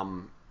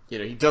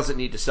he doesn't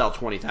need to sell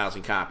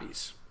 20,000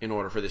 copies in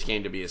order for this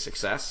game to be a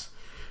success.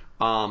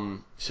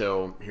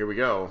 So here we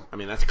go. I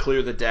mean, that's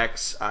Clear the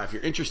Decks. If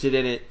you're interested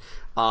in it,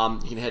 you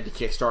can head to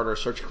Kickstarter,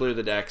 search Clear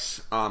the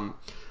Decks.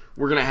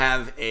 We're going to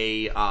have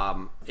a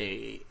FAQ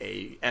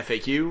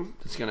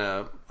that's going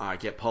to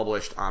get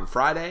published on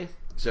Friday.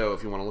 So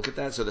if you want to look at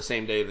that, so the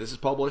same day this is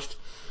published,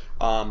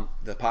 the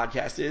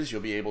podcast is,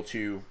 you'll be able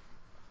to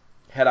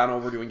head on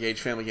over to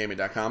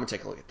EngageFamilyGaming.com and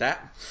take a look at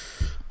that.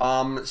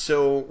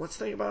 So let's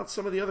think about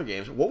some of the other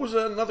games. What was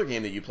another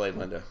game that you played,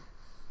 Linda?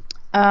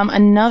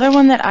 Another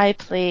one that I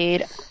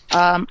played,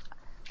 a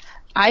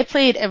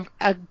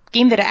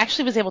game that I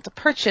actually was able to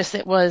purchase.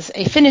 It was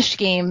a finished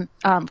game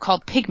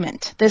called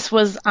Pigment. This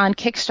was on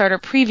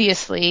Kickstarter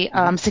previously,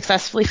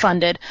 successfully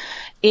funded.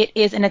 It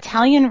is an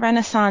Italian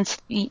Renaissance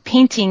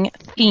painting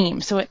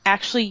theme, so it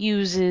actually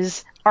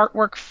uses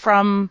artwork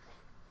from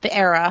the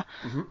era.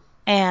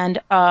 And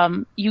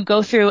you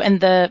go through, and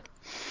the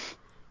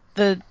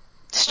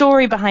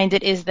story behind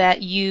it is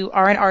that you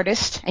are an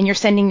artist and you're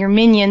sending your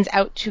minions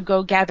out to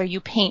go gather you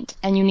paint,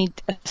 and you need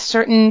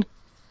certain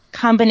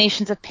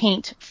combinations of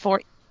paint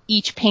for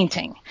each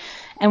painting.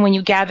 And when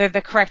you gather the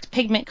correct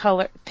pigment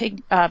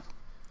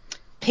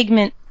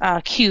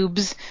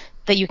cubes,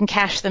 that you can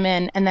cash them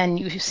in, and then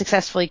you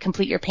successfully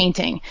complete your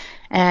painting.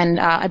 And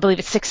I believe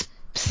it's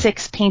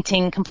six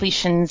painting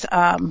completions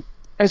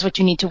is what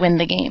you need to win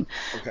the game.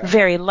 Okay.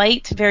 Very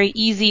light, very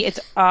easy. It's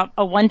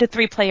a 1 to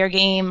 3 player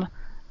game.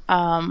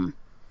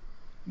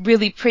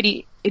 Really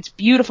pretty. It's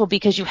beautiful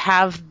because you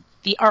have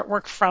the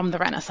artwork from the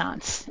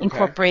Renaissance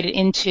incorporated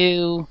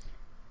into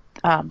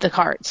the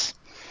cards.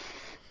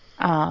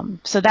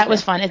 So that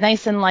was fun. It's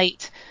nice and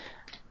light.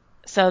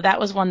 So that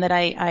was one that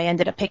I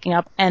ended up picking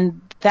up.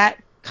 And that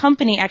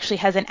company actually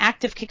has an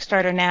active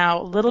Kickstarter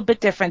now, a little bit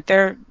different.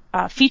 They're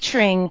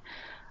featuring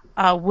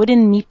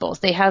wooden meeples.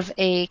 They have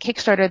a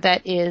Kickstarter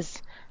that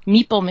is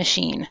Meeple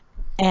Machine.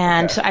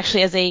 And so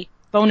actually, as a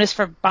bonus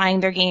for buying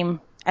their game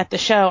at the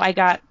show, I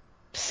got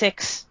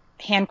 6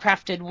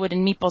 handcrafted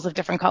wooden meeples of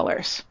different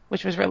colors,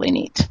 which was really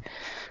neat.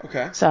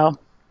 Okay. So,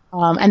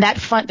 and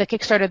the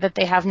Kickstarter that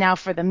they have now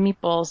for the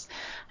meeples,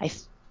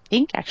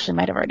 think actually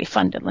might have already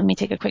funded. Let me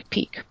take a quick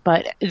peek.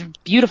 But it's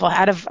beautiful,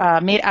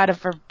 made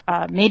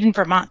in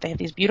Vermont. They have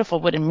these beautiful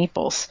wooden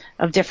meeples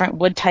of different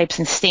wood types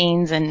and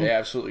stains, and They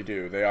absolutely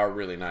do. They are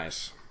really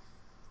nice.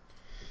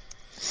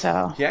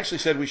 so He actually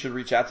said we should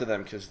reach out to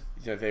them because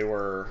they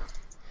were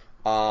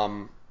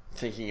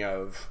thinking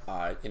of,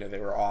 they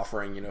were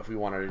offering, if we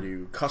wanted to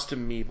do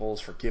custom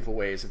meeples for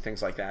giveaways and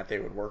things like that, they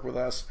would work with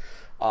us.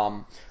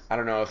 I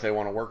don't know if they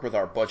want to work with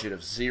our budget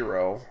of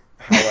 $0.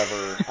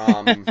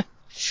 However,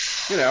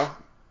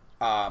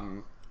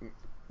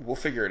 we'll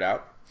figure it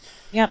out.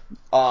 yep.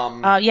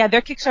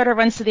 Their Kickstarter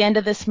runs to the end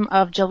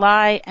of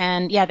July,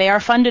 and they are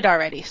funded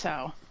already.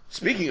 So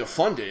speaking of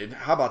funded,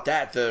 how about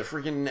that? The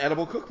freaking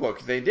edible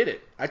cookbook, they did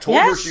it. I told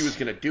her she was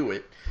going to do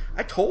it.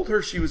 I told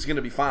her she was going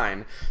to be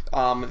fine.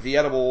 The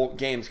edible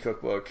games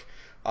cookbook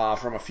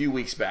from a few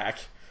weeks back.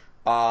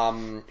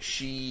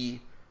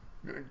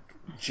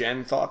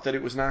 Jen thought that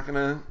it was not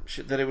gonna.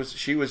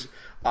 She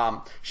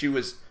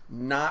was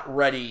not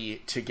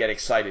ready to get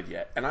excited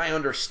yet, and I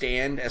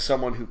understand as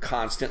someone who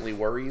constantly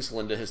worries.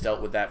 Linda has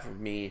dealt with that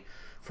from me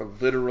for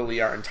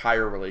literally our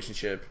entire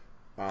relationship.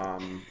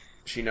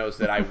 She knows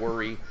that I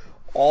worry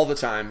all the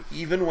time,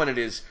 even when it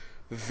is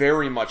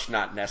very much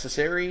not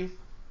necessary.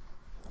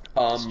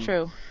 It's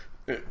true.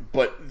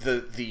 But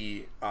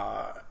the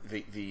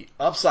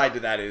upside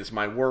to that is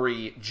my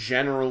worry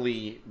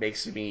generally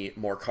makes me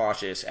more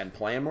cautious and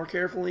plan more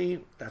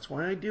carefully. That's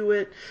why I do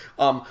it.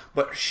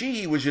 But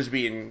she was just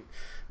being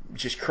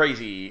just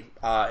crazy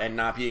and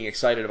not being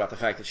excited about the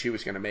fact that she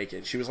was going to make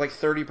it. She was like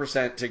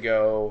 30% to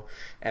go,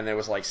 and there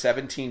was like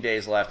 17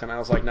 days left, and I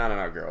was like,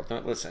 no, girl,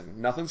 listen,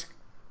 nothing's.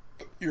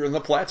 You're in the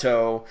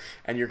plateau,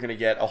 and you're going to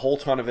get a whole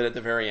ton of it at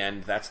the very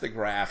end. That's the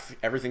graph.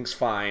 Everything's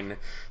fine.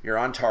 You're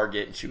on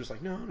target. And she was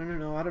like, no,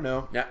 I don't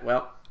know. Yeah,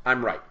 well,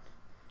 I'm right.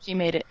 She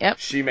made it. Yep.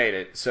 She made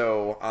it.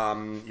 So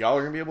y'all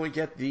are going to be able to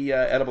get the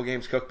Edible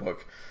Games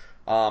Cookbook,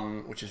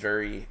 which is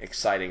very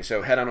exciting.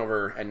 So head on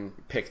over and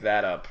pick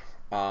that up.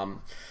 I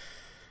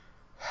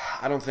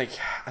don't think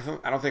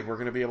we're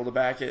going to be able to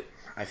back it.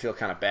 I feel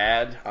kind of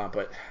bad,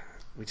 but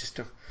we just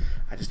don't.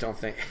 I just don't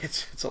think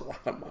it's a lot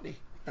of money.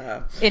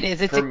 It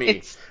is. For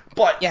me.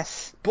 But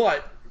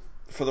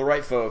for the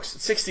right folks,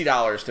 it's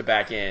 $60 to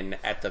back in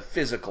at the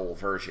physical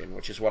version,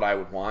 which is what I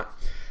would want.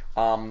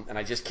 And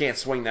I just can't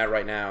swing that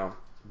right now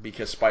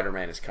because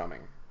Spider-Man is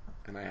coming,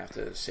 and I have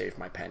to save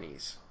my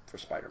pennies for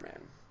Spider-Man.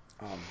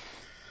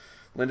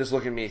 Linda's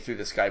looking at me through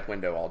the Skype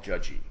window, all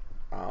judgy.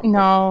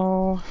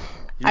 No,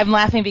 I'm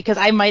laughing because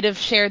I might have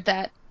shared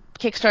that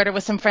Kickstarter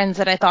with some friends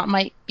that I thought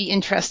might be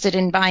interested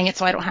in buying it,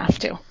 so I don't have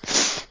to.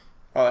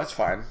 Oh, that's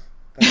fine.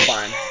 That's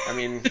fine. I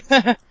mean,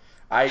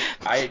 I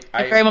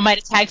very well might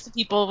have tagged some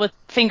people with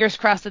fingers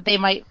crossed that they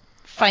might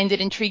find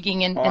it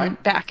intriguing and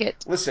back it.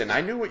 Listen,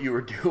 I knew what you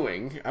were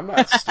doing. I'm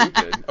not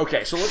stupid.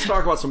 Okay, so let's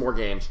talk about some more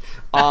games.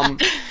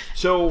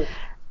 Let's talk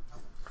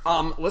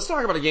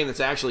about a game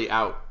that's actually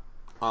out.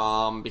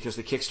 Because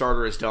the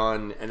Kickstarter is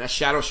done, and that's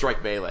Shadow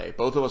Strike Melee.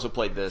 Both of us have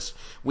played this.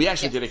 We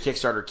actually did a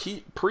Kickstarter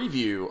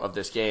preview of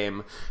this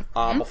game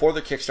before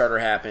the Kickstarter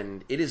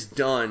happened. It is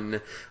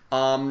done.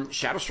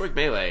 Shadow Strike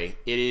Melee.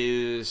 It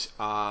is.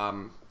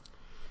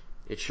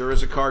 It sure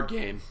is a card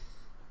game.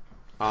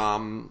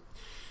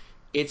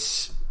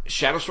 It's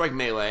Shadow Strike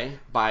Melee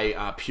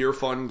by Pure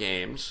Fun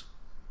Games.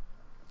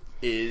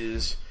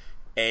 Is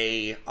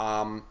a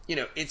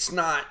it's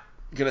not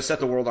gonna set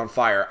the world on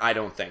fire. I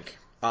don't think.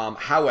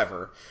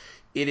 However,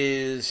 it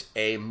is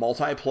a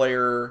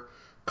multiplayer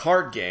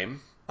card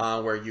game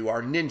where you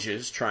are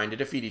ninjas trying to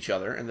defeat each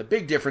other, and the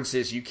big difference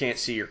is you can't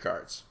see your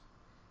cards.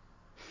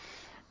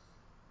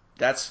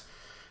 That's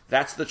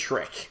the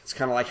trick. It's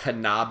kind of like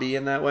Hanabi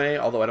in that way,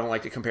 although I don't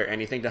like to compare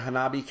anything to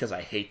Hanabi because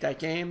I hate that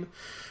game.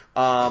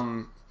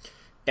 And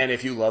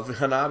if you love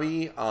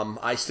Hanabi,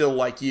 I still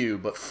like you,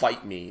 but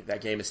fight me.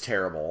 That game is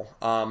terrible.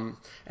 And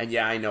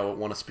yeah, I know it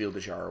won a Spiel des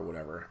Jahres or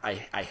whatever. I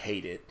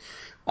hate it.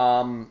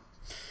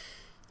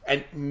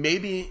 And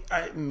maybe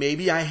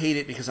I hate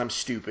it because I'm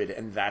stupid,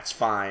 and that's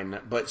fine.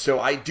 But so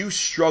I do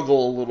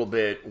struggle a little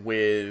bit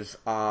with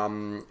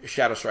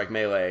Shadow Strike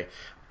Melee.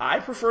 I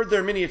preferred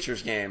their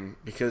miniatures game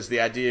because the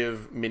idea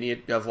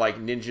of like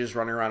ninjas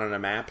running around on a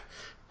map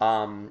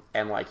and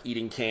like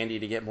eating candy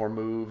to get more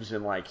moves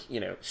and like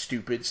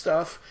stupid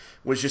stuff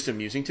was just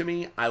amusing to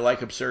me. I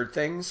like absurd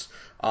things.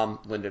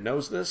 Linda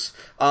knows this.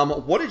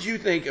 What did you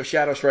think of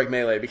Shadow Strike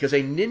Melee? Because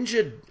a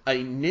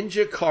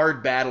ninja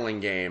card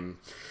battling game,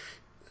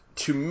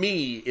 to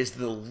me, is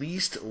the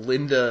least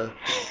Linda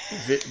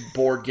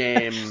board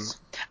game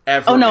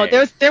ever. Oh no,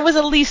 made. there was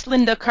a least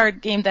Linda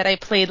card game that I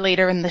played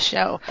later in the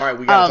show. All right,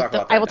 we gotta talk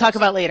about that. I will talk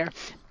about later.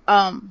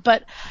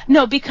 But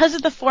no, because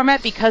of the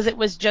format, because it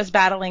was just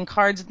battling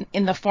cards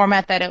in the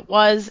format that it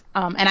was,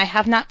 and I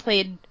have not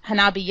played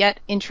Hanabi yet.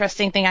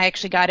 Interesting thing, I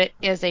actually got it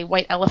as a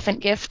white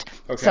elephant gift,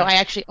 so I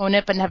actually own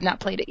it, but have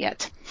not played it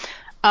yet.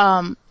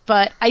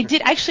 But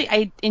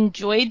I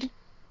enjoyed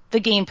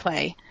the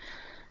gameplay.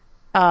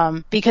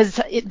 Because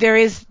there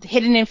is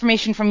hidden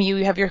information from you.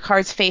 You have your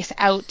cards face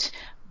out,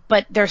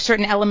 but there are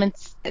certain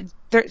elements,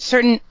 there are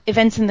certain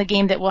events in the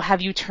game that will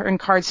have you turn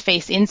cards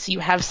face in, so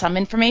you have some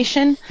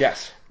information.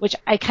 Yes. Which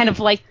I kind of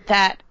like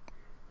that.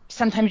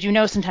 Sometimes you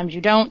know, sometimes you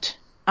don't.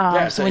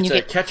 Yeah, so when it's you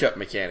a get catch-up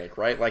mechanic,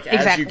 right? Like,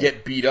 as exactly. you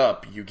get beat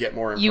up, you get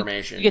more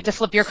information. You get to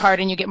flip your card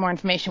and you get more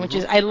information, which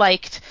is I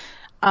liked.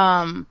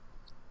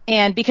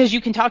 And because you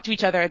can talk to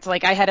each other, it's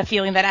like I had a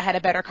feeling that I had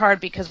a better card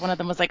because one of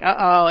them was like,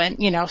 uh-oh,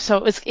 and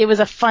so it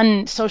was a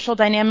fun social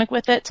dynamic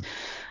with it.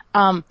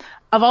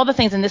 Of all the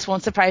things, and this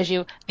won't surprise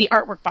you, the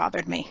artwork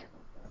bothered me.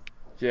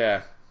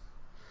 Yeah.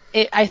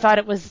 I thought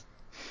it was,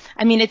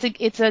 I mean, it's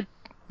a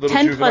Little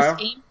 10 juvenile?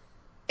 plus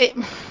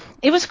game.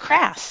 It was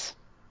crass.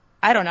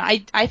 I don't know.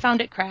 I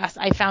found it crass.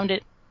 I found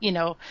it,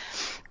 I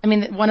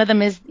mean, one of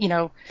them is,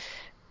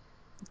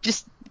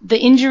 just the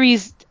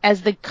injuries,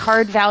 as the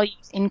card values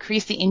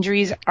increase, the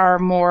injuries are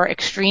more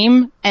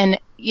extreme. And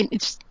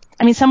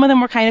some of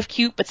them were kind of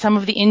cute, but some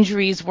of the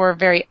injuries were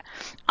very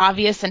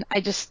obvious. And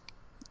I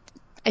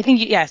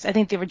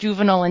think they were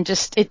juvenile, and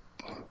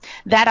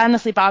that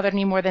honestly bothered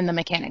me more than the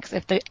mechanics.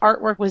 If the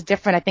artwork was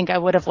different, I think I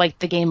would have liked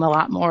the game a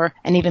lot more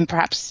and even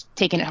perhaps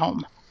taken it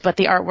home. But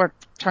the artwork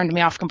turned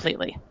me off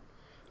completely.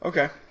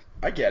 Okay.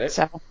 I get it.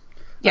 So,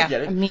 yeah. I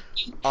get it. I mean,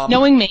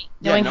 knowing me,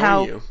 knowing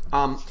how you.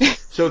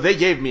 So they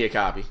gave me a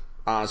copy.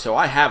 So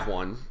I have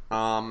one.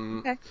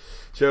 Okay.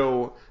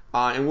 So,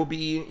 and we'll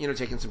be,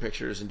 taking some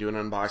pictures and doing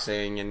an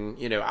unboxing,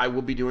 and, I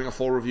will be doing a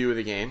full review of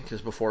the game,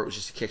 because before it was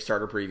just a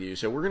Kickstarter preview.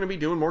 So we're going to be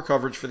doing more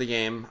coverage for the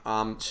game,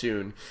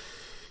 soon.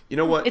 You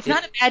know what? It's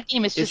not a bad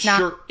game. It's just sure,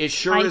 not. It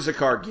sure is a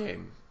card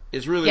game.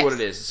 Is really Yes. what it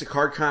is. It's a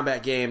card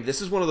combat game.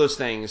 This is one of those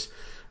things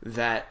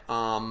that,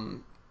 I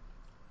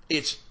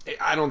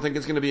don't think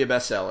it's going to be a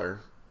bestseller,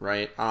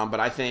 right? But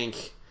I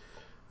think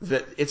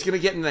that it's going to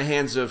get in the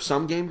hands of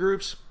some game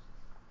groups.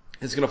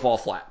 It's going to fall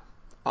flat.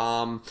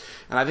 And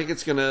I think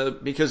it's going to,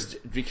 because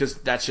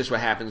that's just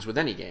what happens with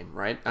any game,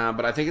 right?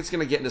 But I think it's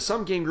going to get into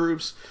some game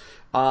groups,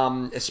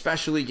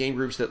 especially game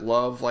groups that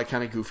love like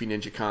kind of goofy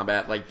ninja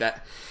combat like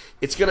that.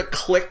 It's going to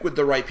click with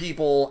the right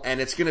people,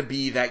 and it's going to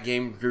be that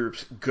game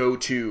group's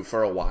go-to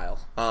for a while.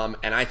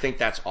 And I think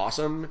that's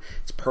awesome.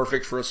 It's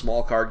perfect for a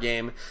small card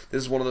game.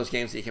 This is one of those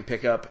games that you can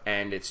pick up,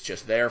 and it's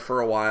just there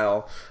for a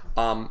while.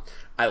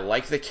 I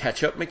like the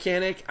catch-up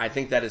mechanic. I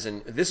think that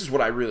this is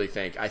what I really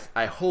think.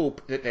 I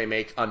hope that they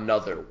make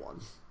another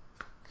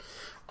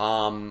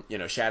one.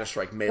 Shadow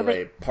Strike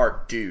Melee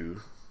Part 2.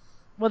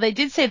 Well, they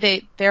did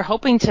say they're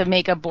hoping to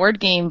make a board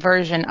game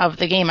version of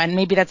the game, and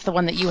maybe that's the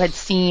one that you had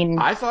seen.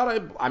 I thought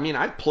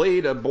I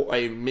played a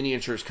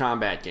miniatures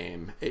combat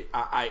game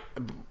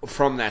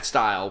from that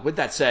style. With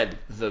that said,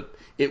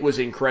 it was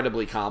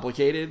incredibly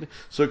complicated,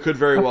 so it could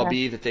very well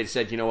be that they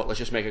said, you know what, let's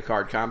just make a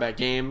card combat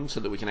game so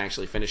that we can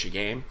actually finish a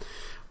game.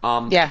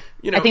 I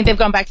think they've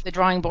gone back to the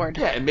drawing board.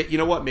 Yeah, and you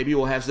know what? Maybe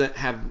we'll have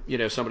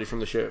somebody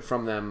from the show,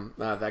 from them,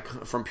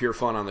 from Pure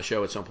Fun on the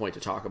show at some point to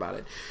talk about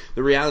it.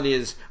 The reality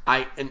is,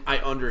 I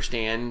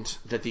understand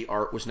that the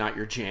art was not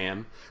your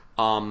jam,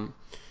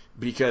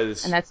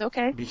 because and that's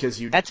okay. Because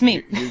that's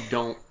me. You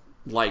don't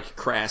like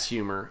crass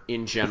humor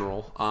in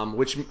general,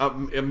 which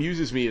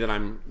amuses me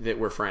that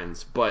we're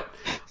friends. But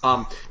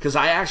because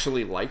I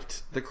actually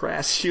liked the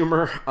crass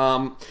humor,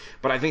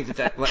 but I think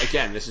that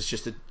again, this is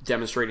just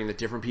demonstrating that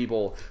different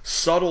people,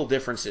 subtle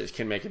differences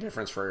can make a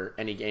difference for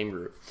any game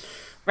group.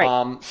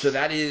 Right. So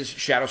that is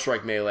Shadow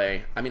Strike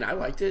Melee. I mean, I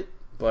liked it,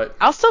 but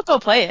I'll still go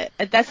play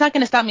it. That's not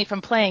going to stop me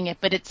from playing it,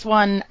 but it's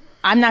one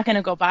I'm not going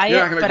to go buy it. You're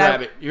not going to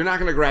grab it. You're not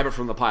going to grab it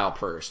from the pile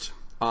first.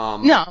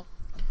 No.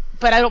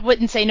 But I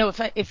wouldn't say no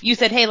if you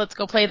said, hey, let's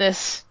go play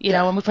this,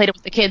 when we played it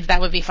with the kids,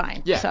 that would be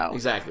fine. Yeah, so.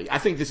 Exactly. I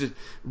think this is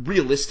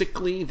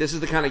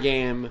the kind of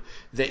game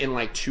that in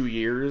like 2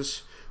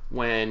 years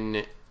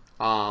when,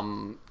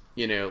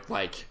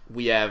 like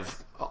we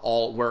have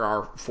where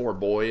our 4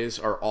 boys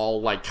are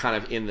all like kind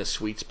of in the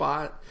sweet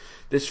spot,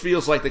 this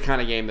feels like the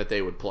kind of game that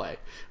they would play.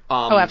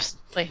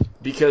 Absolutely.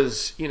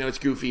 Because, it's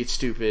goofy, it's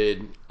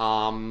stupid.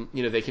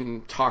 They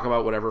can talk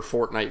about whatever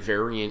Fortnite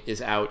variant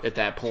is out at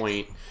that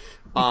point.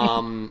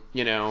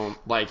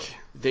 Like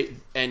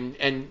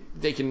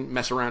they can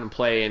mess around and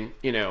play, and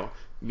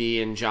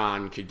me and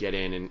John could get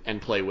in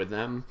and play with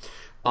them.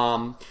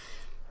 I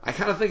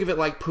kind of think of it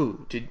like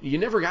Pooh. You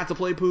never got to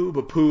play Pooh,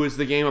 but Pooh is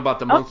the game about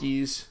the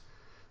monkeys.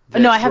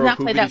 No, I have not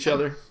played that each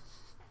other.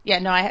 Yeah,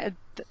 no, I had.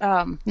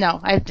 No,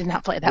 I did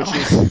not play that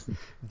Which one. Is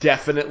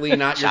definitely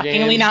not your game.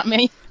 Shockingly, not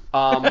me.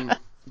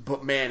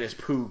 But man, is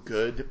Pooh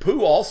good.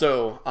 Pooh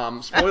also,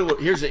 spoiler,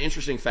 here's an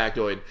interesting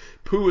factoid.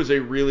 Pooh is a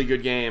really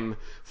good game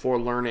for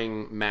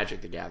learning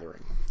Magic the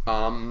Gathering.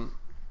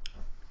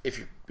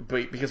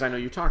 Because I know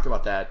you talked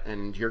about that,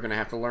 and you're going to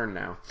have to learn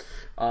now.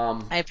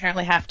 I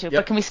apparently have to, Yep.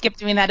 But can we skip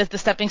doing that as the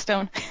stepping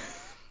stone?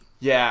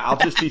 Yeah, I'll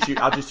just teach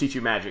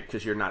you Magic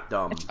because you're not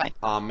dumb. It's fine.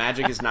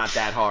 Magic is not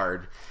that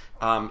hard.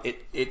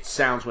 It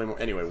sounds way more.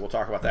 Anyway, we'll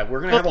talk about that. We're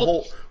gonna have a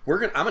whole.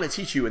 I'm gonna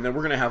teach you, and then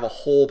we're gonna have a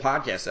whole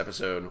podcast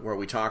episode where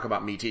we talk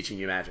about me teaching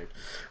you Magic.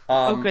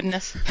 Oh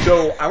goodness.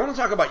 So I want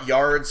to talk about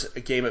Yards, a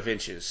Game of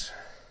Inches.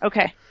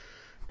 Okay.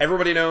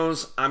 Everybody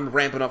knows I'm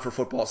ramping up for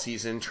football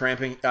season.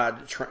 Tramping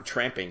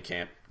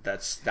camp.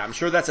 I'm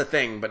sure that's a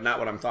thing, but not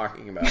what I'm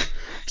talking about.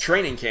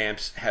 Training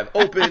camps have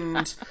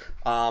opened.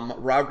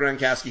 Rob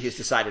Gronkowski has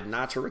decided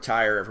not to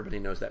retire. Everybody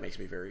knows that makes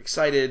me very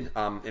excited.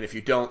 And if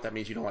you don't, that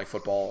means you don't like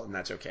football, and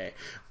that's okay.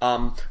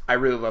 I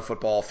really love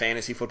football.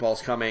 Fantasy football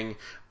is coming.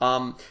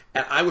 And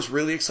I was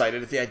really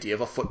excited at the idea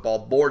of a football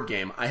board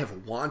game. I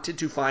have wanted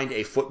to find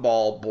a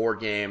football board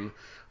game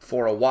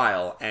for a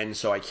while. And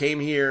so I came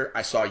here,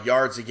 I saw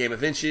Yards, a Game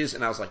of Inches,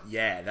 and I was like,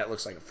 yeah, that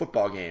looks like a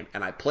football game.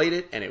 And I played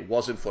it, and it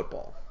wasn't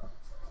football.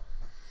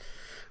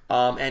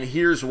 And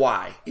here's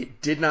why.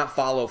 It did not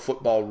follow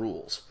football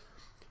rules.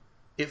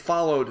 It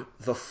followed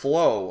the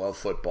flow of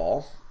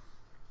football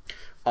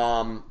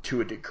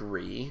to a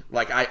degree.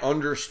 Like, I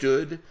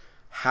understood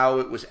how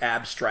it was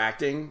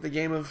abstracting the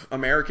game of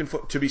American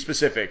football. To be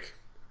specific,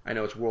 I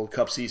know it's World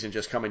Cup season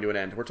just coming to an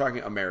end. We're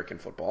talking American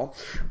football.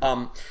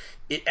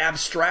 It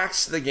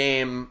abstracts the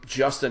game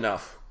just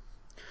enough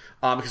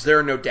because there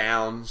are no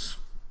downs.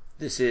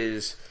 This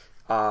is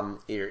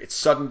it's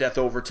sudden death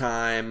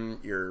overtime.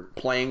 You're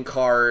playing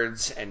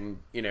cards and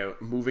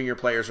moving your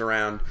players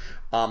around.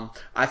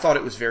 I thought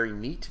it was very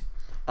neat.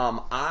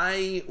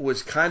 I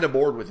was kind of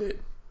bored with it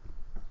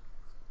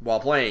while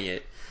playing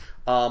it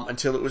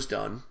until it was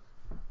done.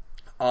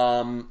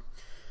 And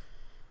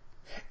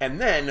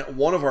then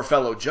one of our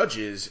fellow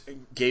judges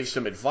gave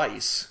some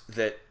advice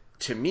that,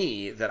 to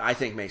me, that I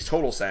think makes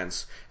total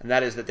sense, and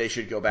that is that they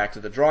should go back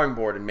to the drawing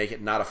board and make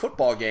it not a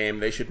football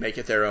game. They should make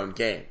it their own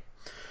game.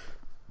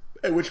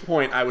 At which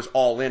point, I was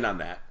all in on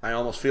that. I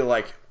almost feel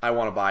like I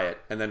want to buy it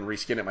and then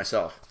reskin it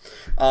myself.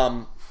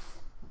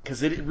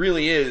 Because it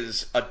really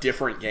is a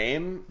different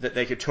game that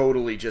they could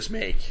totally just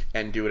make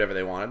and do whatever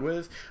they wanted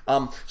with.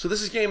 So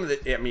this is a game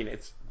that,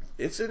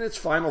 it's in its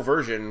final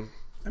version.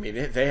 I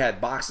mean, they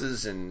had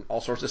boxes and all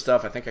sorts of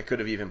stuff. I think I could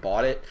have even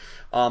bought it.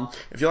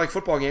 If you like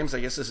football games, I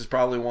guess this is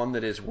probably one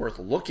that is worth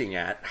looking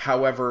at.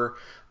 However,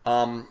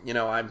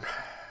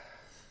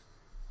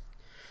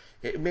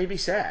 it made me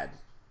sad.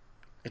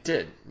 It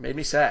did. It made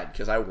me sad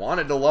because I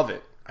wanted to love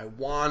it.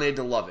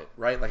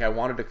 Right? Like, I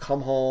wanted to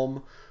come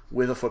home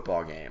with a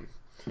football game.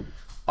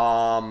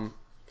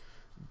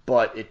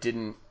 But it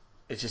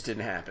just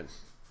didn't happen.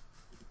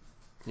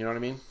 You know what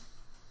I mean?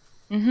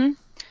 Mm-hmm.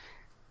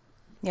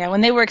 Yeah,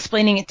 when they were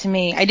explaining it to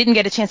me, I didn't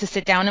get a chance to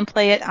sit down and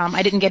play it.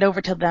 I didn't get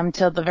over to them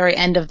till the very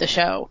end of the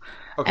show,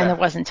 and there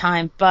wasn't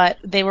time. But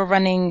they were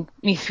running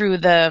me through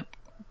the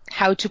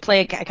how to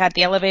play. I got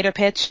the elevator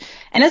pitch,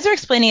 and as they're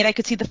explaining it, I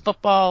could see the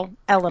football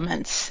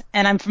elements,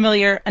 and I'm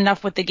familiar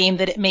enough with the game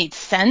that it made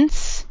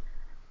sense.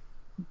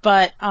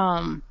 But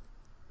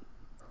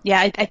yeah,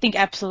 I think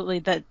absolutely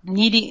that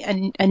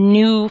needing a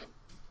new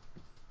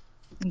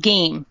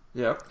game.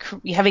 Yep.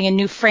 Having a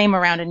new frame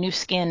around, a new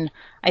skin,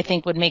 I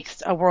think would make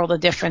a world of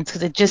difference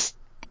because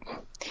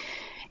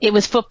it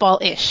was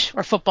football-ish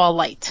or football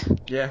light.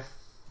 Yeah,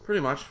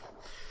 pretty much.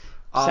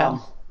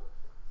 So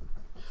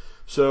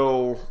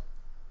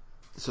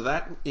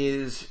that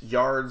is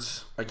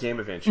Yards, a Game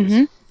of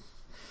Inches.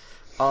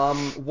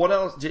 Mm-hmm. What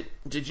else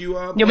did you? You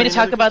want me to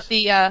talk about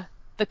the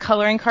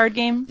coloring card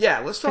game? Yeah,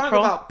 let's talk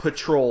about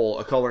Patrol,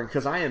 a coloring,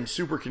 because I am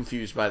super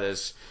confused by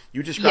this.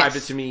 You described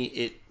it to me.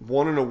 It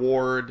won an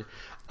award.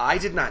 I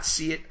did not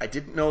see it. I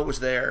didn't know it was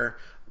there,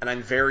 and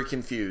I'm very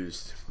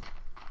confused.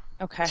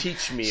 Okay.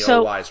 Teach me,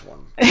 a wise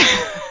one.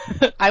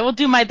 I will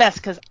do my best,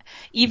 because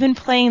even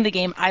playing the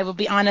game, I will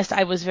be honest,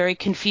 I was very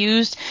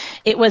confused.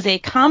 It was a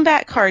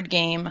combat card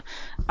game.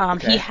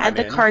 He had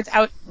the cards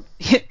out.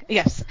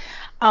 Yes.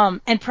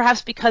 And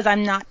perhaps because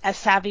I'm not as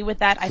savvy with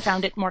that, I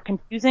found it more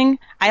confusing.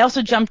 I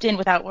also jumped in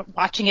without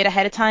watching it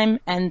ahead of time,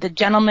 and the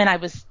gentleman I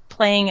was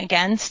playing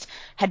against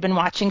had been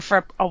watching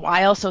for a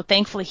while, so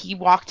thankfully he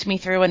walked me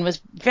through and was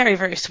very,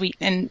 very sweet.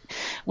 And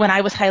when I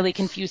was highly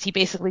confused, he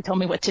basically told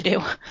me what to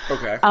do.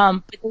 Okay.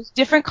 But there's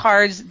different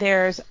cards.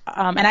 And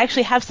I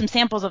actually have some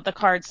samples of the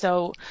cards,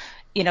 so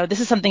this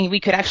is something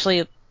we could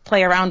actually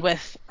play around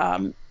with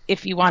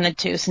if you wanted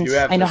to. Since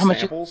I know how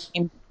much samples?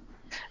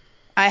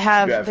 I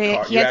have.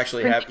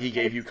 He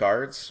gave you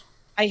cards?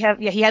 I have,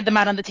 he had them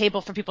out on the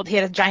table for people. He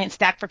had a giant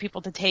stack for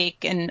people to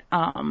take, and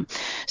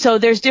so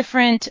there's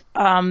different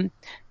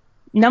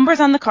numbers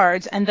on the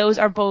cards, and those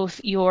are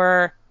both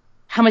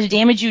how much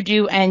damage you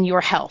do and your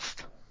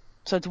health.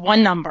 So it's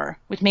one number,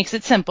 which makes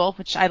it simple,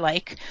 which I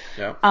like.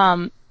 Yeah.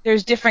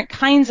 There's different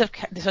kinds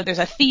so there's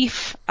a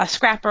thief, a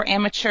scrapper,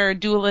 amateur,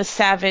 duelist,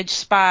 savage,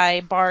 spy,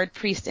 bard,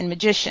 priest, and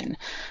magician.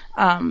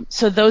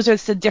 So those are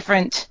the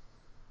different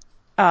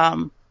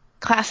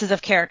classes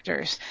of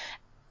characters,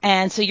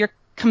 and so you're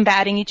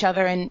combating each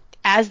other, and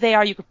as they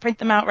are, you could print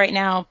them out right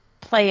now,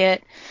 play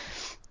it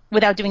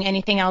without doing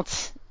anything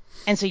else,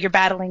 and so you're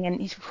battling,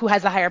 and who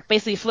has the higher,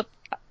 basically flip.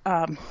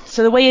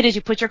 So the way it is,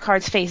 you put your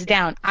cards face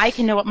down. I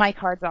can know what my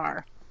cards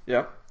are.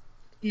 Yep.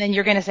 And then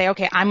you're going to say,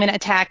 okay, I'm going to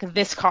attack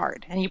this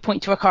card, and you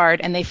point to a card,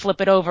 and they flip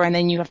it over, and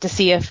then you have to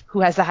see who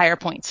has the higher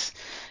points.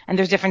 And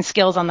there's different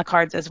skills on the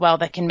cards as well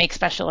that can make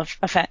special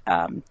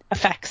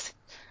effects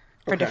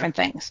for different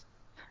things.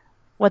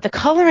 What the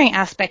coloring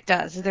aspect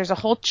does is there's a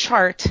whole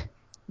chart.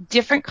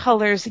 Different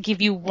colors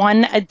give you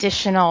one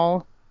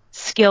additional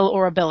skill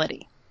or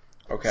ability.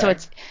 Okay. So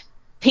it's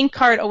pink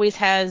card always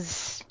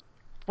has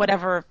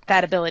whatever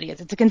that ability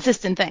is. It's a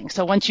consistent thing.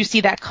 So once you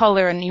see that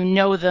color and you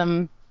know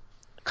them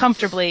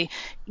comfortably,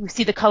 you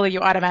see the color,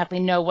 you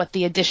automatically know what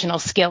the additional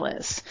skill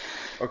is.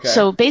 Okay.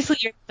 So basically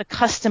you have to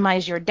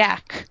customize your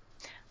deck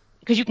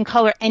because you can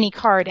color any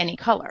card any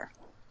color.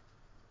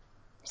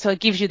 So it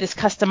gives you this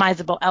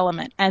customizable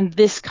element, and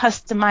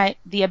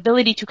the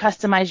ability to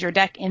customize your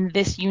deck in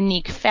this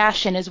unique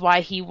fashion is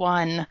why he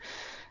won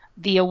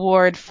the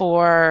award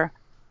for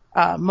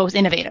most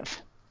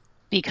innovative,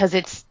 because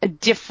it's a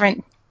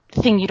different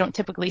thing you don't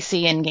typically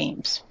see in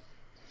games.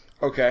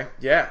 Okay.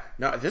 Yeah.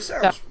 No, this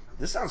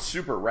sounds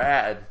super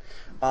rad.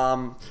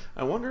 I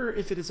wonder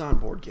if it is on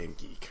Board Game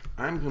Geek.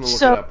 I'm going to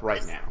look it up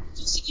right now.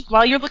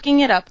 While you're looking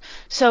it up,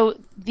 so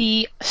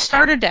the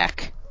starter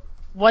deck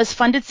was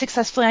funded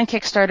successfully on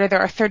Kickstarter.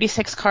 There are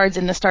 36 cards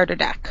in the starter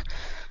deck.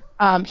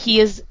 He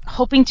is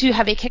hoping to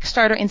have a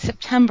Kickstarter in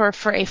September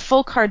for a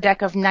full card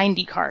deck of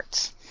 90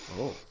 cards.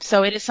 Oh.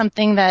 So it is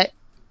something that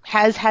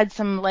has had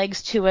some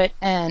legs to it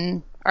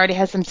and already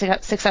has some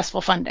successful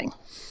funding.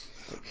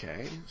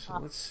 Okay, so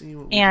let's see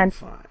what we can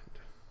find.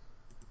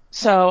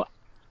 So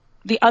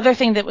the other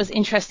thing that was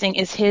interesting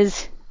is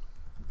his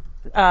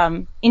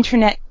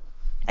internet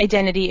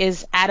identity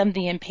is Adam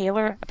the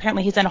Impaler.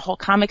 Apparently he's done a whole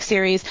comic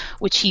series,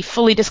 which he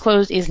fully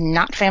disclosed is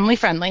not family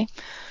friendly,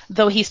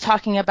 though he's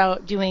talking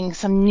about doing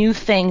some new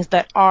things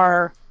that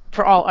are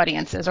for all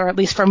audiences, or at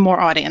least for more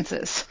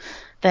audiences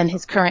than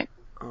his current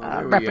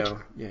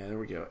repertoire. Yeah, there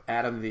we go.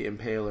 Adam the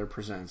Impaler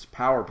presents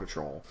Power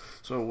Patrol.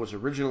 So it was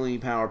originally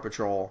Power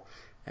Patrol,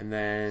 and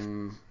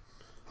then...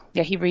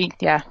 Yeah,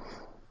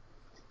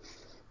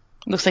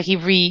 looks like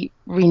he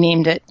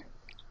renamed it.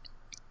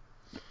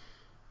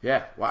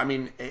 Yeah, well, I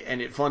mean,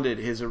 and it funded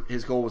his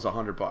goal was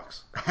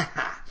 $100.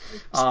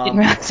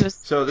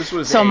 So this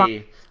was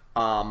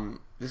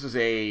this was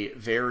a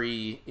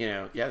very,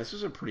 this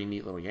was a pretty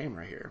neat little game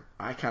right here.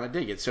 I kind of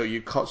dig it. So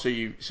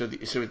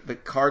the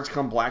cards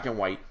come black and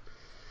white.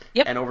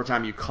 Yep. And over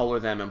time you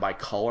color them, and by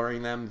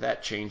coloring them,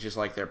 that changes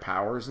like their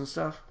powers and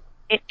stuff.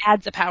 It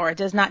adds a power. It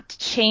does not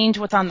change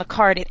what's on the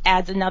card. It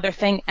adds another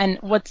thing. And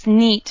what's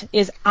neat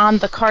is on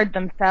the card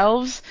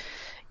themselves,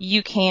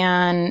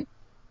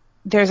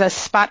 there's a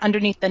spot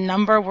underneath the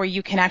number where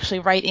you can actually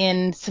write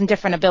in some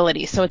different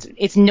abilities. So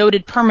it's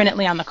noted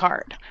permanently on the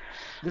card.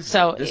 This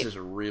is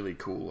really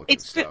cool looking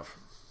stuff.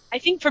 I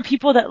think for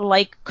people that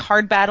like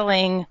card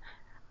battling,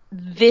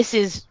 this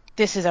is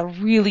a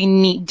really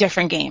neat,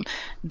 different game.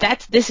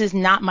 This is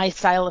not my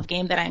style of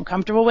game that I'm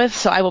comfortable with,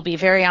 so I will be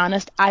very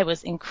honest. I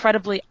was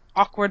incredibly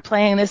awkward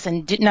playing this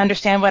and didn't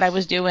understand what I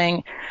was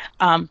doing.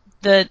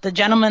 The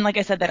gentleman, like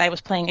I said, that I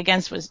was playing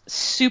against was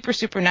super,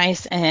 super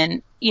nice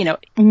and,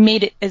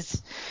 made it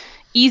as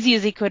easy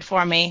as he could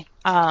for me.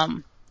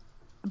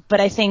 But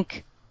I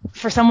think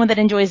for someone that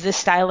enjoys this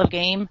style of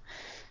game,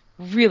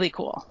 really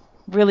cool,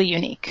 really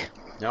unique.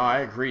 No, I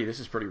agree. This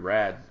is pretty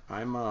rad.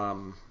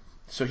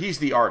 So he's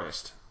the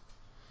artist.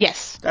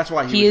 Yes. That's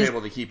why he was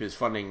able to keep his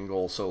funding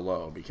goal so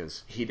low,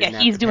 because he didn't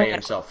have to pay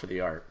himself for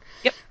the art.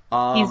 Yep.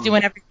 He's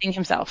doing everything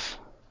himself.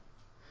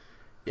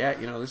 Yeah,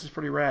 this is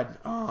pretty rad.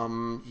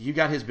 You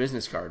got his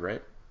business card,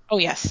 right? Oh,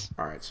 yes.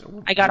 All right,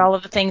 so I got all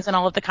of the things and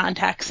all of the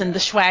contacts and the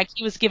swag.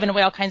 He was giving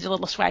away all kinds of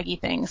little swaggy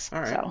things. All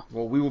right. So.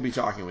 Well, we will be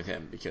talking with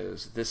him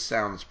because this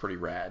sounds pretty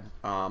rad.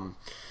 And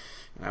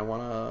I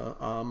want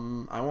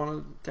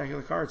a deck of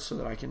the cards so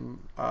that I can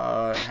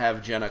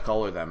have Jenna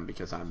color them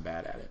because I'm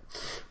bad at it.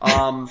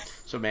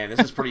 So man, this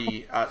is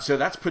pretty. So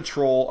that's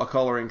Patrol, a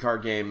coloring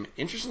card game.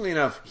 Interestingly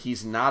enough,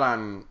 he's not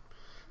on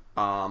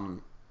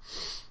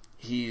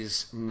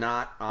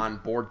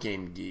Board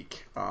Game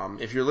Geek.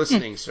 If you're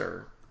listening,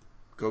 sir,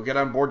 go get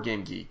on Board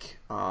Game Geek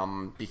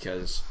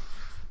because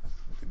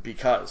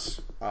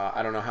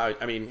I don't know how.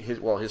 I mean,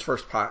 his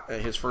first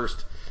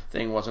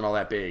thing wasn't all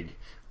that big.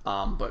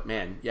 But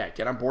man, yeah,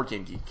 get on Board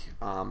Game Geek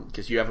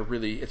because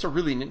it's a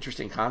really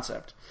interesting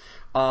concept.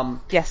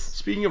 Yes.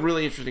 Speaking of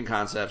really interesting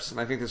concepts,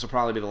 and I think this will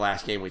probably be the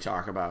last game we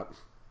talk about.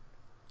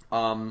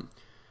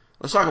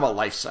 Let's talk about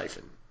Life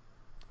Siphon.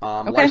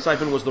 Okay. Life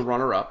Siphon was the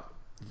runner-up.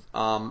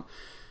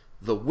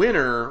 The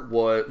winner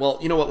was,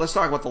 let's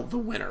talk about the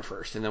winner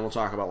first, and then we'll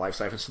talk about Life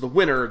Siphon. So the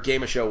winner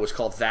game of show was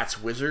called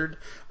That's Wizard.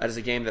 That is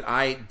a game that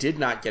I did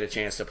not get a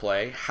chance to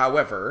play.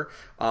 However,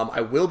 I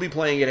will be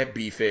playing it at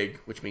BFIG,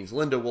 which means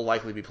Linda will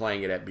likely be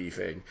playing it at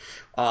BFIG,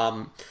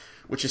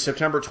 which is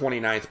September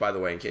 29th, by the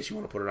way, in case you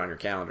want to put it on your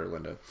calendar,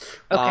 Linda.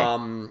 Okay.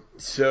 And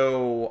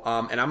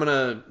I'm going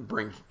to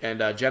bring, and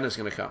Jenna's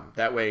going to come.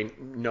 That way,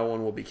 no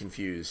one will be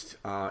confused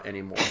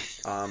anymore.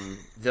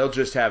 They'll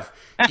just have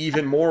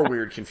even more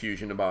weird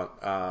confusion about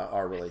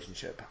our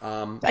relationship.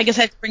 I guess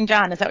I have to bring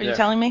John. Is that what you're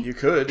telling me? You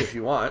could if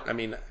you want. I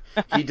mean,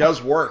 he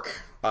does work.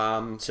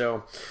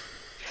 So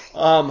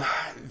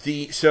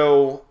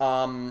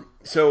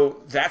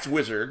that's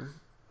Wizard.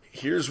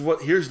 Here's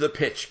the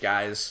pitch,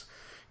 guys.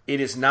 It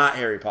is not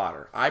Harry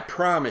Potter. I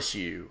promise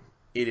you,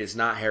 it is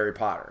not Harry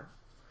Potter.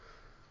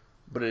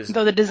 but it is,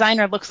 Though the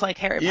designer looks like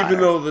Harry Potter. even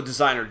though the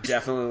designer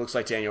definitely looks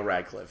like Daniel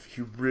Radcliffe.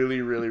 He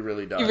really, really,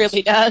 really does. He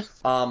really does.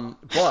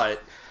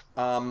 But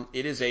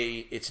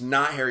it's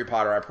not Harry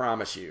Potter, I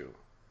promise you.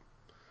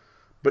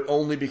 But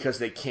only because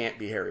they can't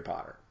be Harry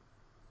Potter.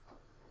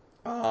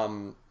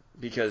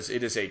 Because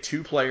it is a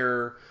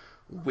 2-player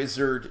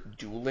wizard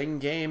dueling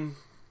game.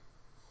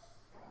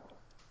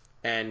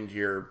 And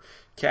you're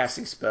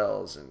casting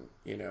spells and,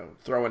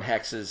 throwing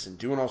hexes and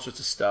doing all sorts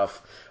of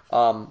stuff.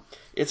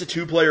 It's a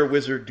 2-player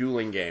wizard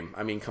dueling game.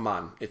 I mean, come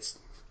on. It's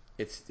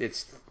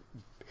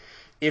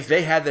if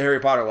they had the Harry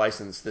Potter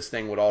license, this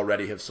thing would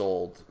already have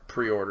sold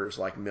pre-orders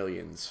like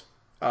millions.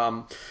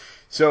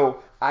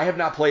 So I have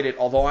not played it,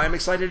 although I'm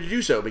excited to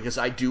do so because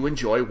I do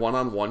enjoy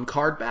one-on-one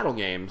card battle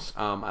games.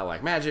 I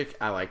like Magic.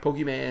 I like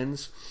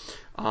Pokemans.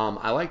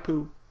 I like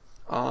Pooh.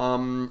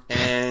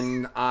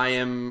 And I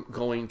am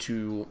going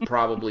to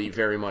probably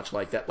very much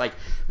like that. Like,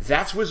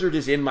 That's Wizard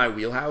is in my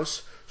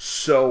wheelhouse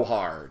so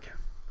hard.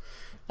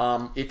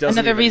 It doesn't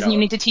Another even reason know you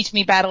it. need to teach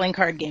me battling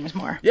card games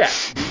more. Yeah.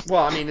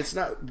 Well, I mean, it's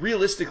not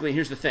realistically.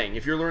 Here's the thing: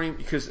 if you're learning,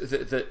 because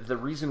the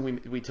reason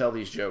we tell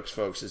these jokes,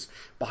 folks, is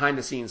behind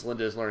the scenes.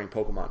 Linda is learning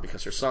Pokemon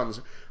because her sons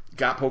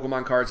got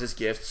Pokemon cards as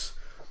gifts.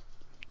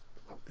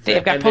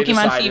 They've got and they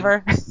Pokemon decided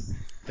fever.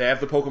 They have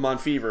the Pokemon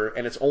fever,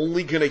 and it's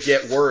only gonna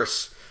get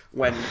worse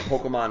when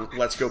Pokemon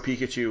Let's Go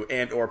Pikachu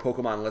and or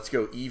Pokemon Let's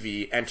Go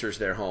Eevee enters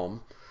their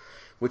home,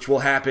 which will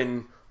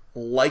happen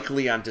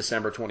likely on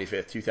December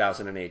 25th,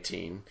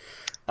 2018.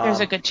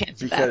 There's a good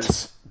chance of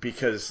that.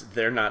 Because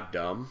they're not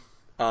dumb,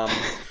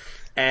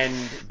 and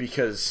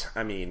because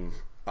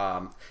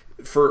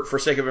for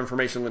sake of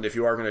information, Linda, if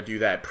you are going to do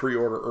that,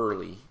 pre-order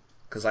early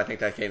because I think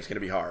that game's going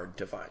to be hard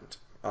to find.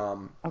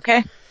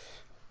 Okay.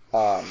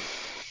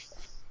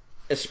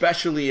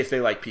 Especially if they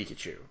like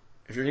Pikachu.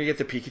 If you're going to get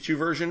the Pikachu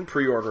version,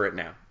 pre-order it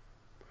now.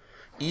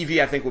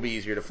 Eevee, I think, will be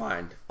easier to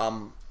find.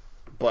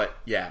 But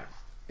yeah,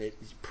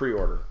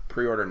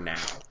 pre-order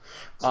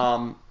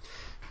now.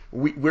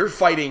 We're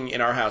fighting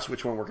in our house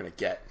which one we're going to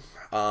get.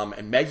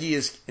 And Meggie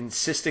is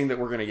insisting that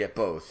we're going to get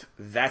both.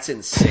 That's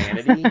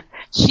insanity.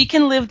 She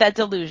can live that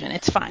delusion.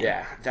 It's fine.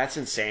 Yeah, that's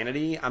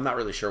insanity. I'm not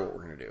really sure what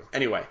we're going to do.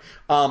 Anyway,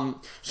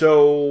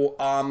 so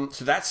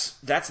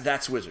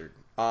that's Wizard.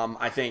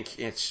 I think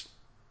it's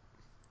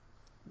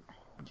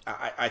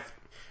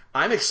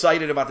I'm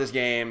excited about this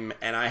game,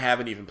 and I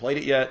haven't even played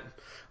it yet.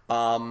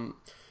 We're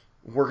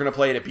going to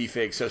play it at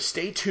BFIG, so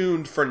stay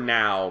tuned for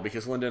now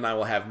because Linda and I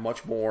will have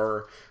much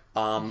more.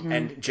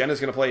 And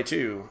Jenna's going to play it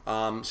too.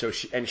 So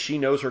she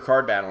knows her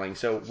card battling.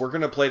 So we're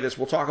going to play this.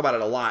 We'll talk about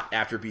it a lot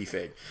after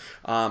BFIG.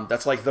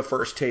 That's like the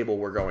first table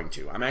we're going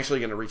to. I'm actually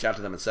going to reach out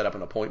to them and set up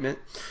an appointment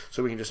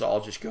so we can just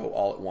go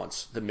all at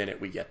once the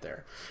minute we get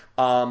there.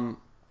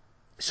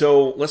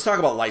 So let's talk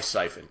about Life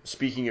Siphon.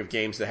 Speaking of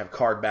games that have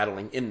card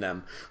battling in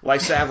them,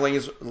 Life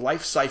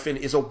Siphon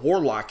is a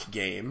Warlock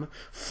game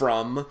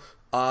from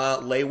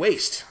Lay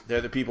Waste.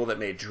 They're the people that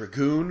made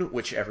Dragoon,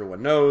 which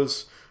everyone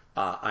knows.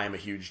 I am a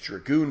huge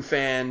Dragoon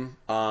fan.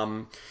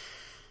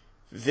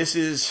 This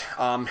is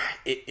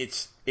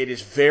it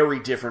is very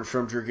different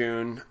from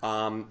Dragoon.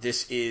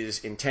 This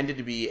is intended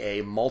to be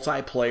a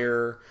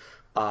multiplayer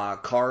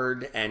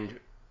card and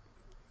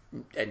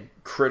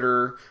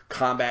critter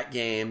combat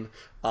game.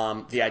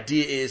 The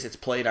idea is it's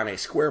played on a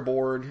square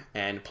board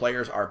and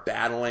players are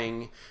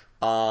battling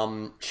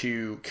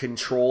to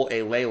control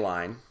a ley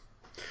line.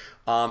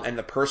 And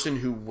the person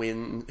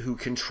who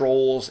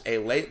controls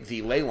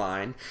the ley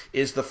line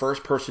is the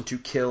first person to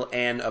kill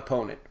an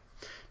opponent.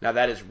 Now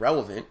that is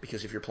relevant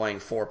because if you're playing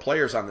 4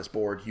 players on this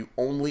board, you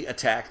only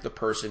attack the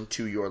person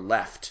to your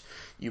left.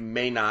 You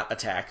may not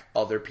attack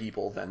other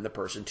people than the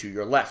person to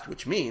your left,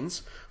 which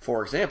means,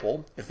 for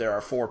example, if there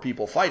are 4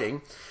 people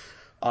fighting,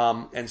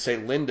 and say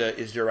Linda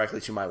is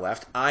directly to my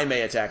left, I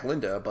may attack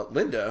Linda, but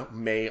Linda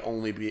will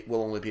only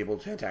be able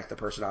to attack the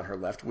person on her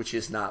left, which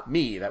is not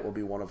me. That will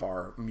be one of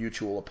our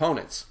mutual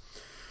opponents.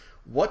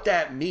 What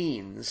that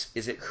means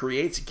is it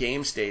creates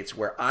game states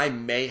where I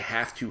may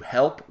have to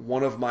help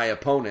one of my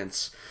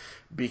opponents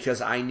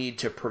because I need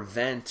to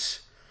prevent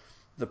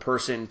the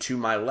person to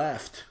my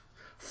left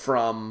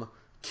from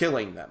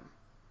killing them.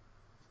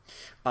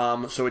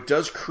 So it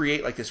does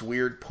create like this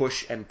weird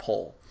push and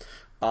pull.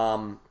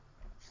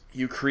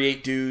 You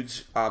create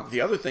dudes. The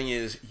other thing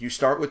is you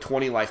start with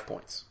 20 life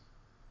points.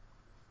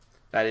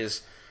 That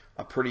is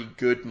a pretty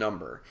good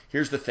number.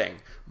 Here's the thing.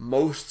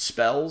 Most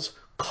spells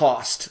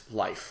cost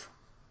life.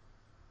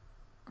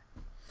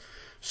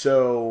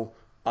 So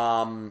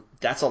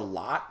that's a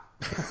lot.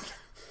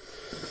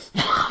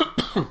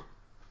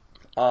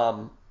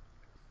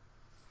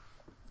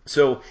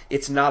 So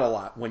it's not a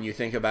lot when you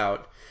think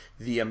about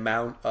the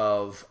amount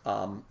of,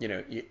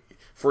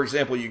 for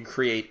example, you can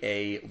create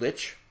a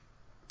Lich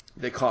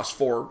that costs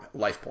 4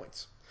 life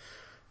points.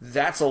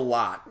 That's a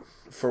lot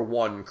for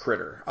one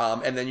critter.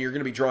 And then you're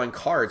going to be drawing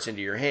cards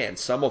into your hand,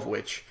 some of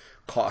which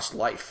cost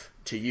life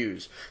to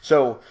use.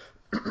 So,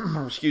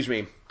 excuse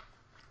me,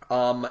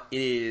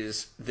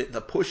 is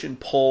the push and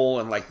pull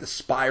and like the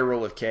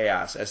spiral of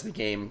chaos as the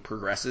game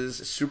progresses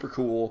is super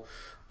cool.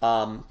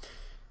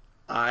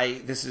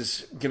 This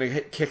is going to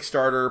hit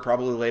Kickstarter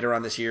probably later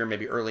on this year,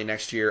 maybe early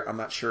next year. I'm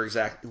not sure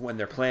exactly when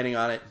they're planning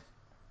on it.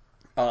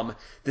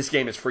 This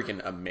game is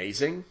freaking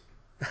amazing,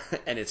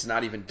 and it's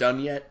not even done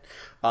yet.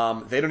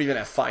 They don't even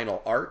have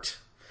final art.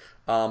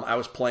 I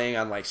was playing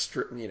on like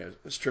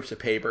strips of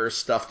paper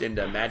stuffed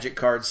into magic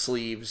card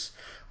sleeves.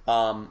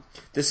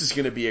 This is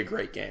going to be a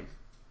great game.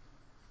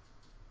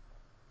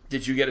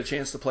 Did you get a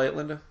chance to play it,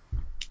 Linda?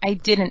 I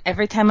didn't.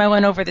 Every time I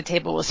went over, the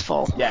table was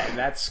full. Yeah, and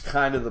that's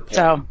kind of the point.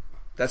 So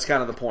That's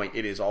kind of the point.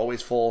 It is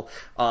always full.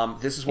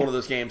 This is one of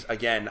those games,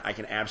 again, I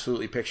can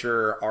absolutely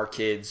picture our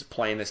kids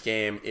playing this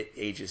game. It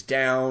ages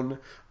down,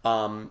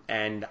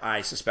 and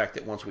I suspect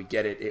that once we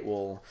get it, it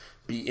will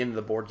be in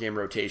the board game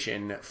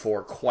rotation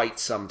for quite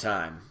some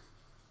time.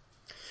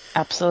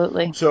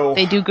 Absolutely. So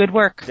they do good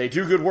work. They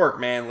do good work,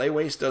 man. Lay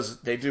Waste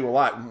they do a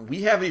lot.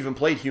 We haven't even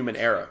played Human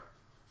Era,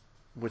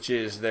 which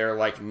is their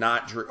like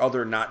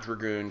other not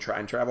Dragoon try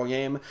and travel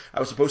game. I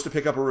was supposed to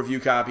pick up a review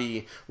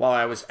copy while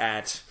I was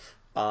at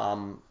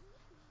PAX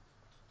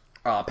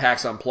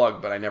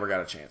Unplugged, but I never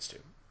got a chance to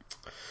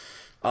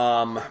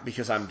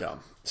because I'm dumb.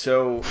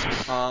 So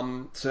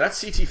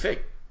that's CT Fig.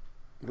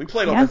 We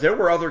played all. There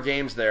were other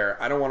games there.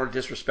 I don't want to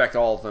disrespect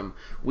all of them.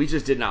 We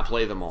just did not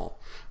play them all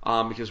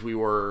because we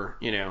were,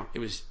 it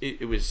was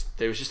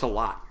there was just a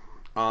lot.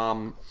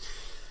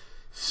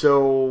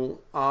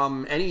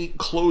 Any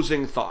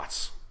closing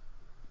thoughts?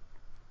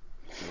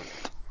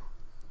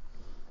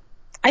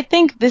 I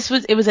think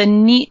it was a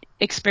neat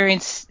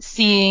experience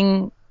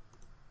seeing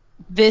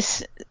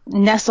this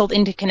nestled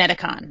into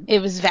Kineticon.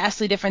 It was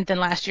vastly different than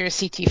last year's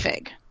CT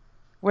Fig,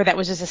 where that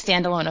was just a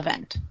standalone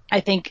event. I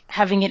think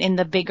having it in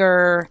the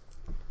bigger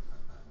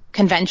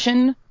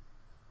convention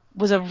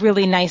was a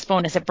really nice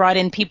bonus. It brought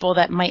in people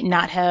that might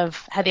not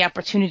have had the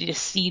opportunity to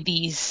see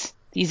these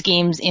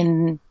games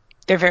in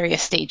their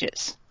various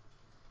stages.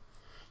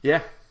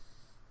 Yeah.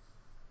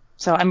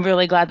 So I'm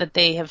really glad that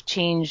they have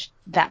changed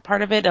that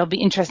part of it. It'll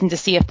be interesting to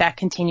see if that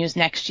continues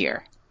next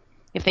year,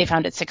 if they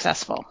found it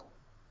successful.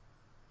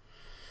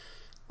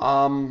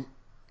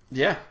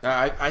 Yeah,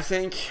 I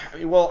think.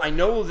 I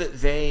know that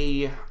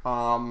they.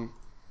 I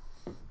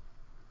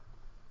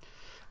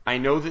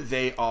know that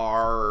they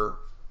are.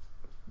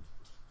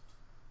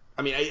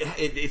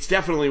 It's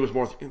definitely was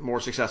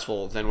more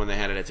successful than when they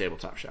had it at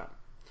Tabletop Shop.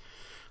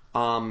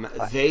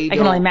 I can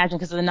only imagine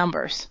because of the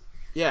numbers.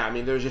 Yeah,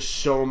 there's just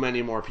so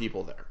many more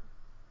people there.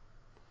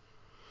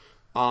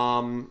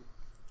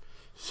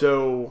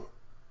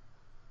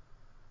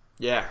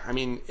 Yeah,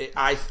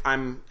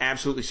 I'm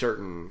absolutely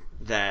certain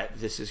that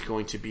this is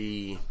going to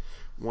be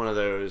one of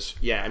those.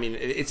 Yeah,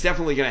 it's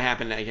definitely going to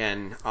happen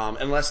again,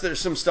 unless there's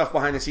some stuff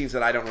behind the scenes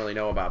that I don't really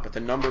know about. But the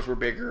numbers were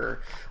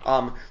bigger.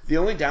 The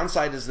only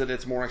downside is that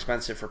it's more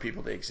expensive for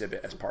people to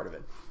exhibit as part of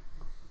it.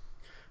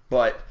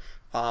 But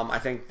I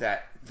think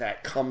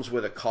that comes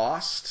with a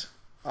cost.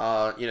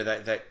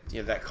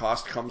 That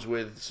cost comes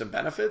with some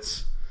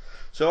benefits.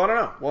 So I don't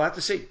know. We'll have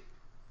to see.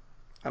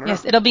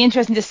 Yes, it'll be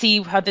interesting to see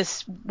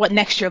what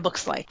next year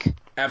looks like.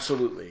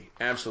 Absolutely.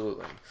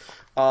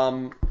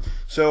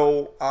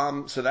 So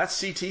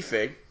that's CT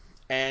Fig,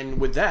 and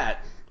with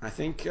that, I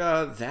think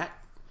that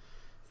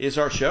is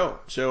our show.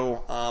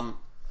 So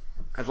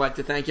I'd like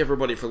to thank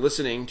everybody for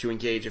listening to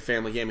Engage, a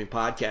Family Gaming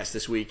Podcast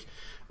this week.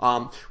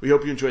 We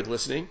hope you enjoyed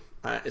listening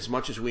as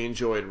much as we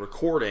enjoyed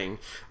recording.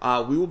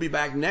 We will be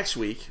back next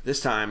week.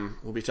 This time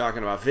we'll be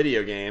talking about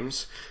video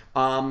games.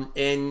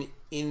 And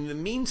in the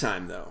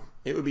meantime, though,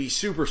 it would be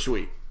super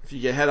sweet if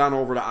you could head on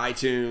over to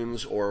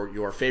iTunes or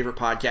your favorite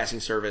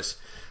podcasting service,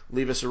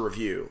 leave us a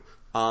review.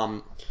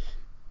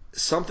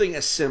 Something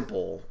as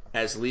simple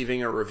as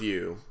leaving a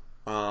review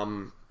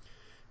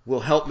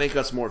will help make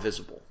us more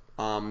visible.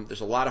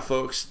 There's a lot of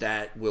folks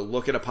that will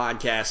look at a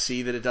podcast,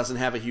 see that it doesn't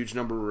have a huge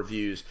number of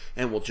reviews,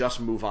 and will just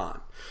move on.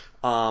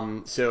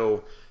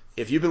 So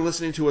if you've been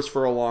listening to us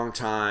for a long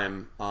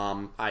time,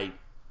 I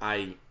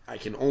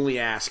can only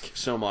ask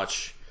so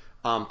much.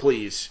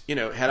 Please,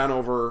 head on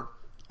over,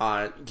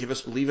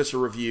 leave us a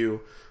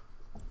review,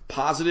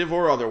 positive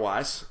or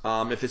otherwise.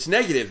 If it's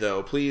negative,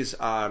 though, please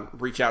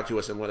reach out to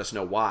us and let us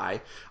know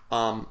why.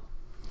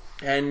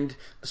 And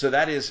so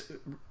that is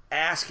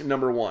ask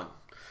number one.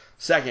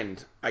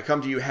 Second, I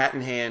come to you hat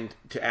in hand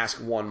to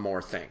ask one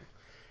more thing.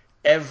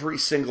 Every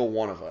single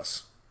one of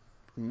us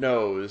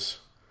knows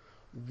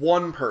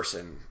one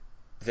person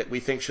that we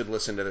think should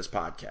listen to this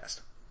podcast.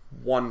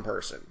 One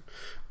person.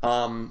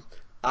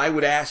 I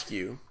would ask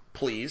you,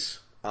 please,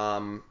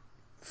 find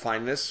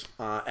this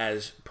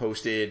as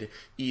posted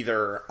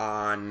either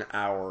on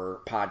our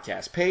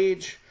podcast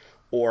page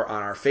or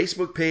on our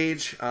Facebook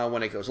page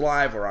when it goes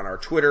live, or on our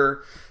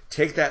Twitter.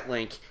 Take that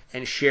link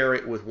and share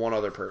it with one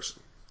other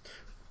person.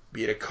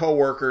 Be it a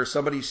coworker,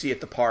 somebody you see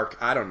at the park,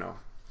 I don't know.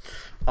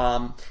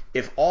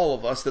 If all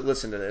of us that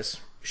listen to this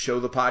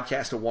show the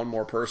podcast to one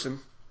more person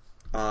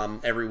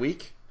every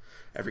week,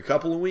 every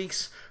couple of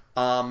weeks,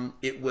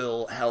 it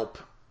will help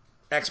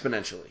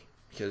exponentially,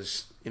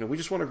 because we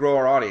just want to grow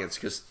our audience,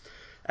 because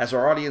as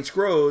our audience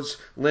grows,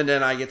 Linda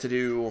and I get to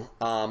do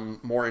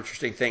more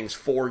interesting things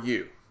for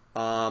you.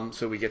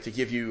 So we get to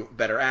give you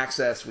better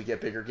access, we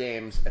get bigger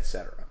games,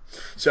 etc.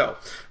 So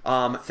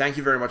thank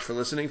you very much for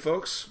listening,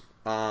 folks.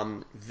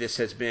 This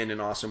has been an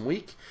awesome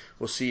week.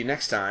 We'll see you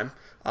next time.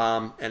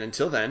 And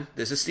until then,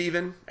 this is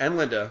Steven and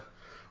Linda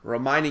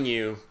reminding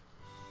you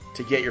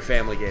to get your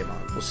family game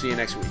on. We'll see you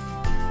next week.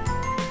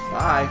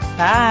 Bye.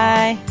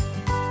 Bye.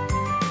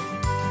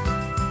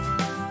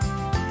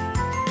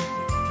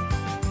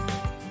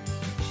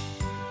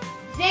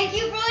 Thank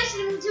you for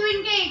listening to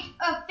Engage,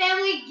 a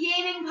family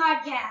gaming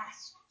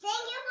podcast.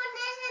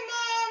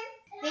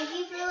 Thank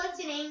you for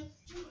listening.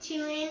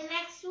 Tune in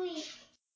next week.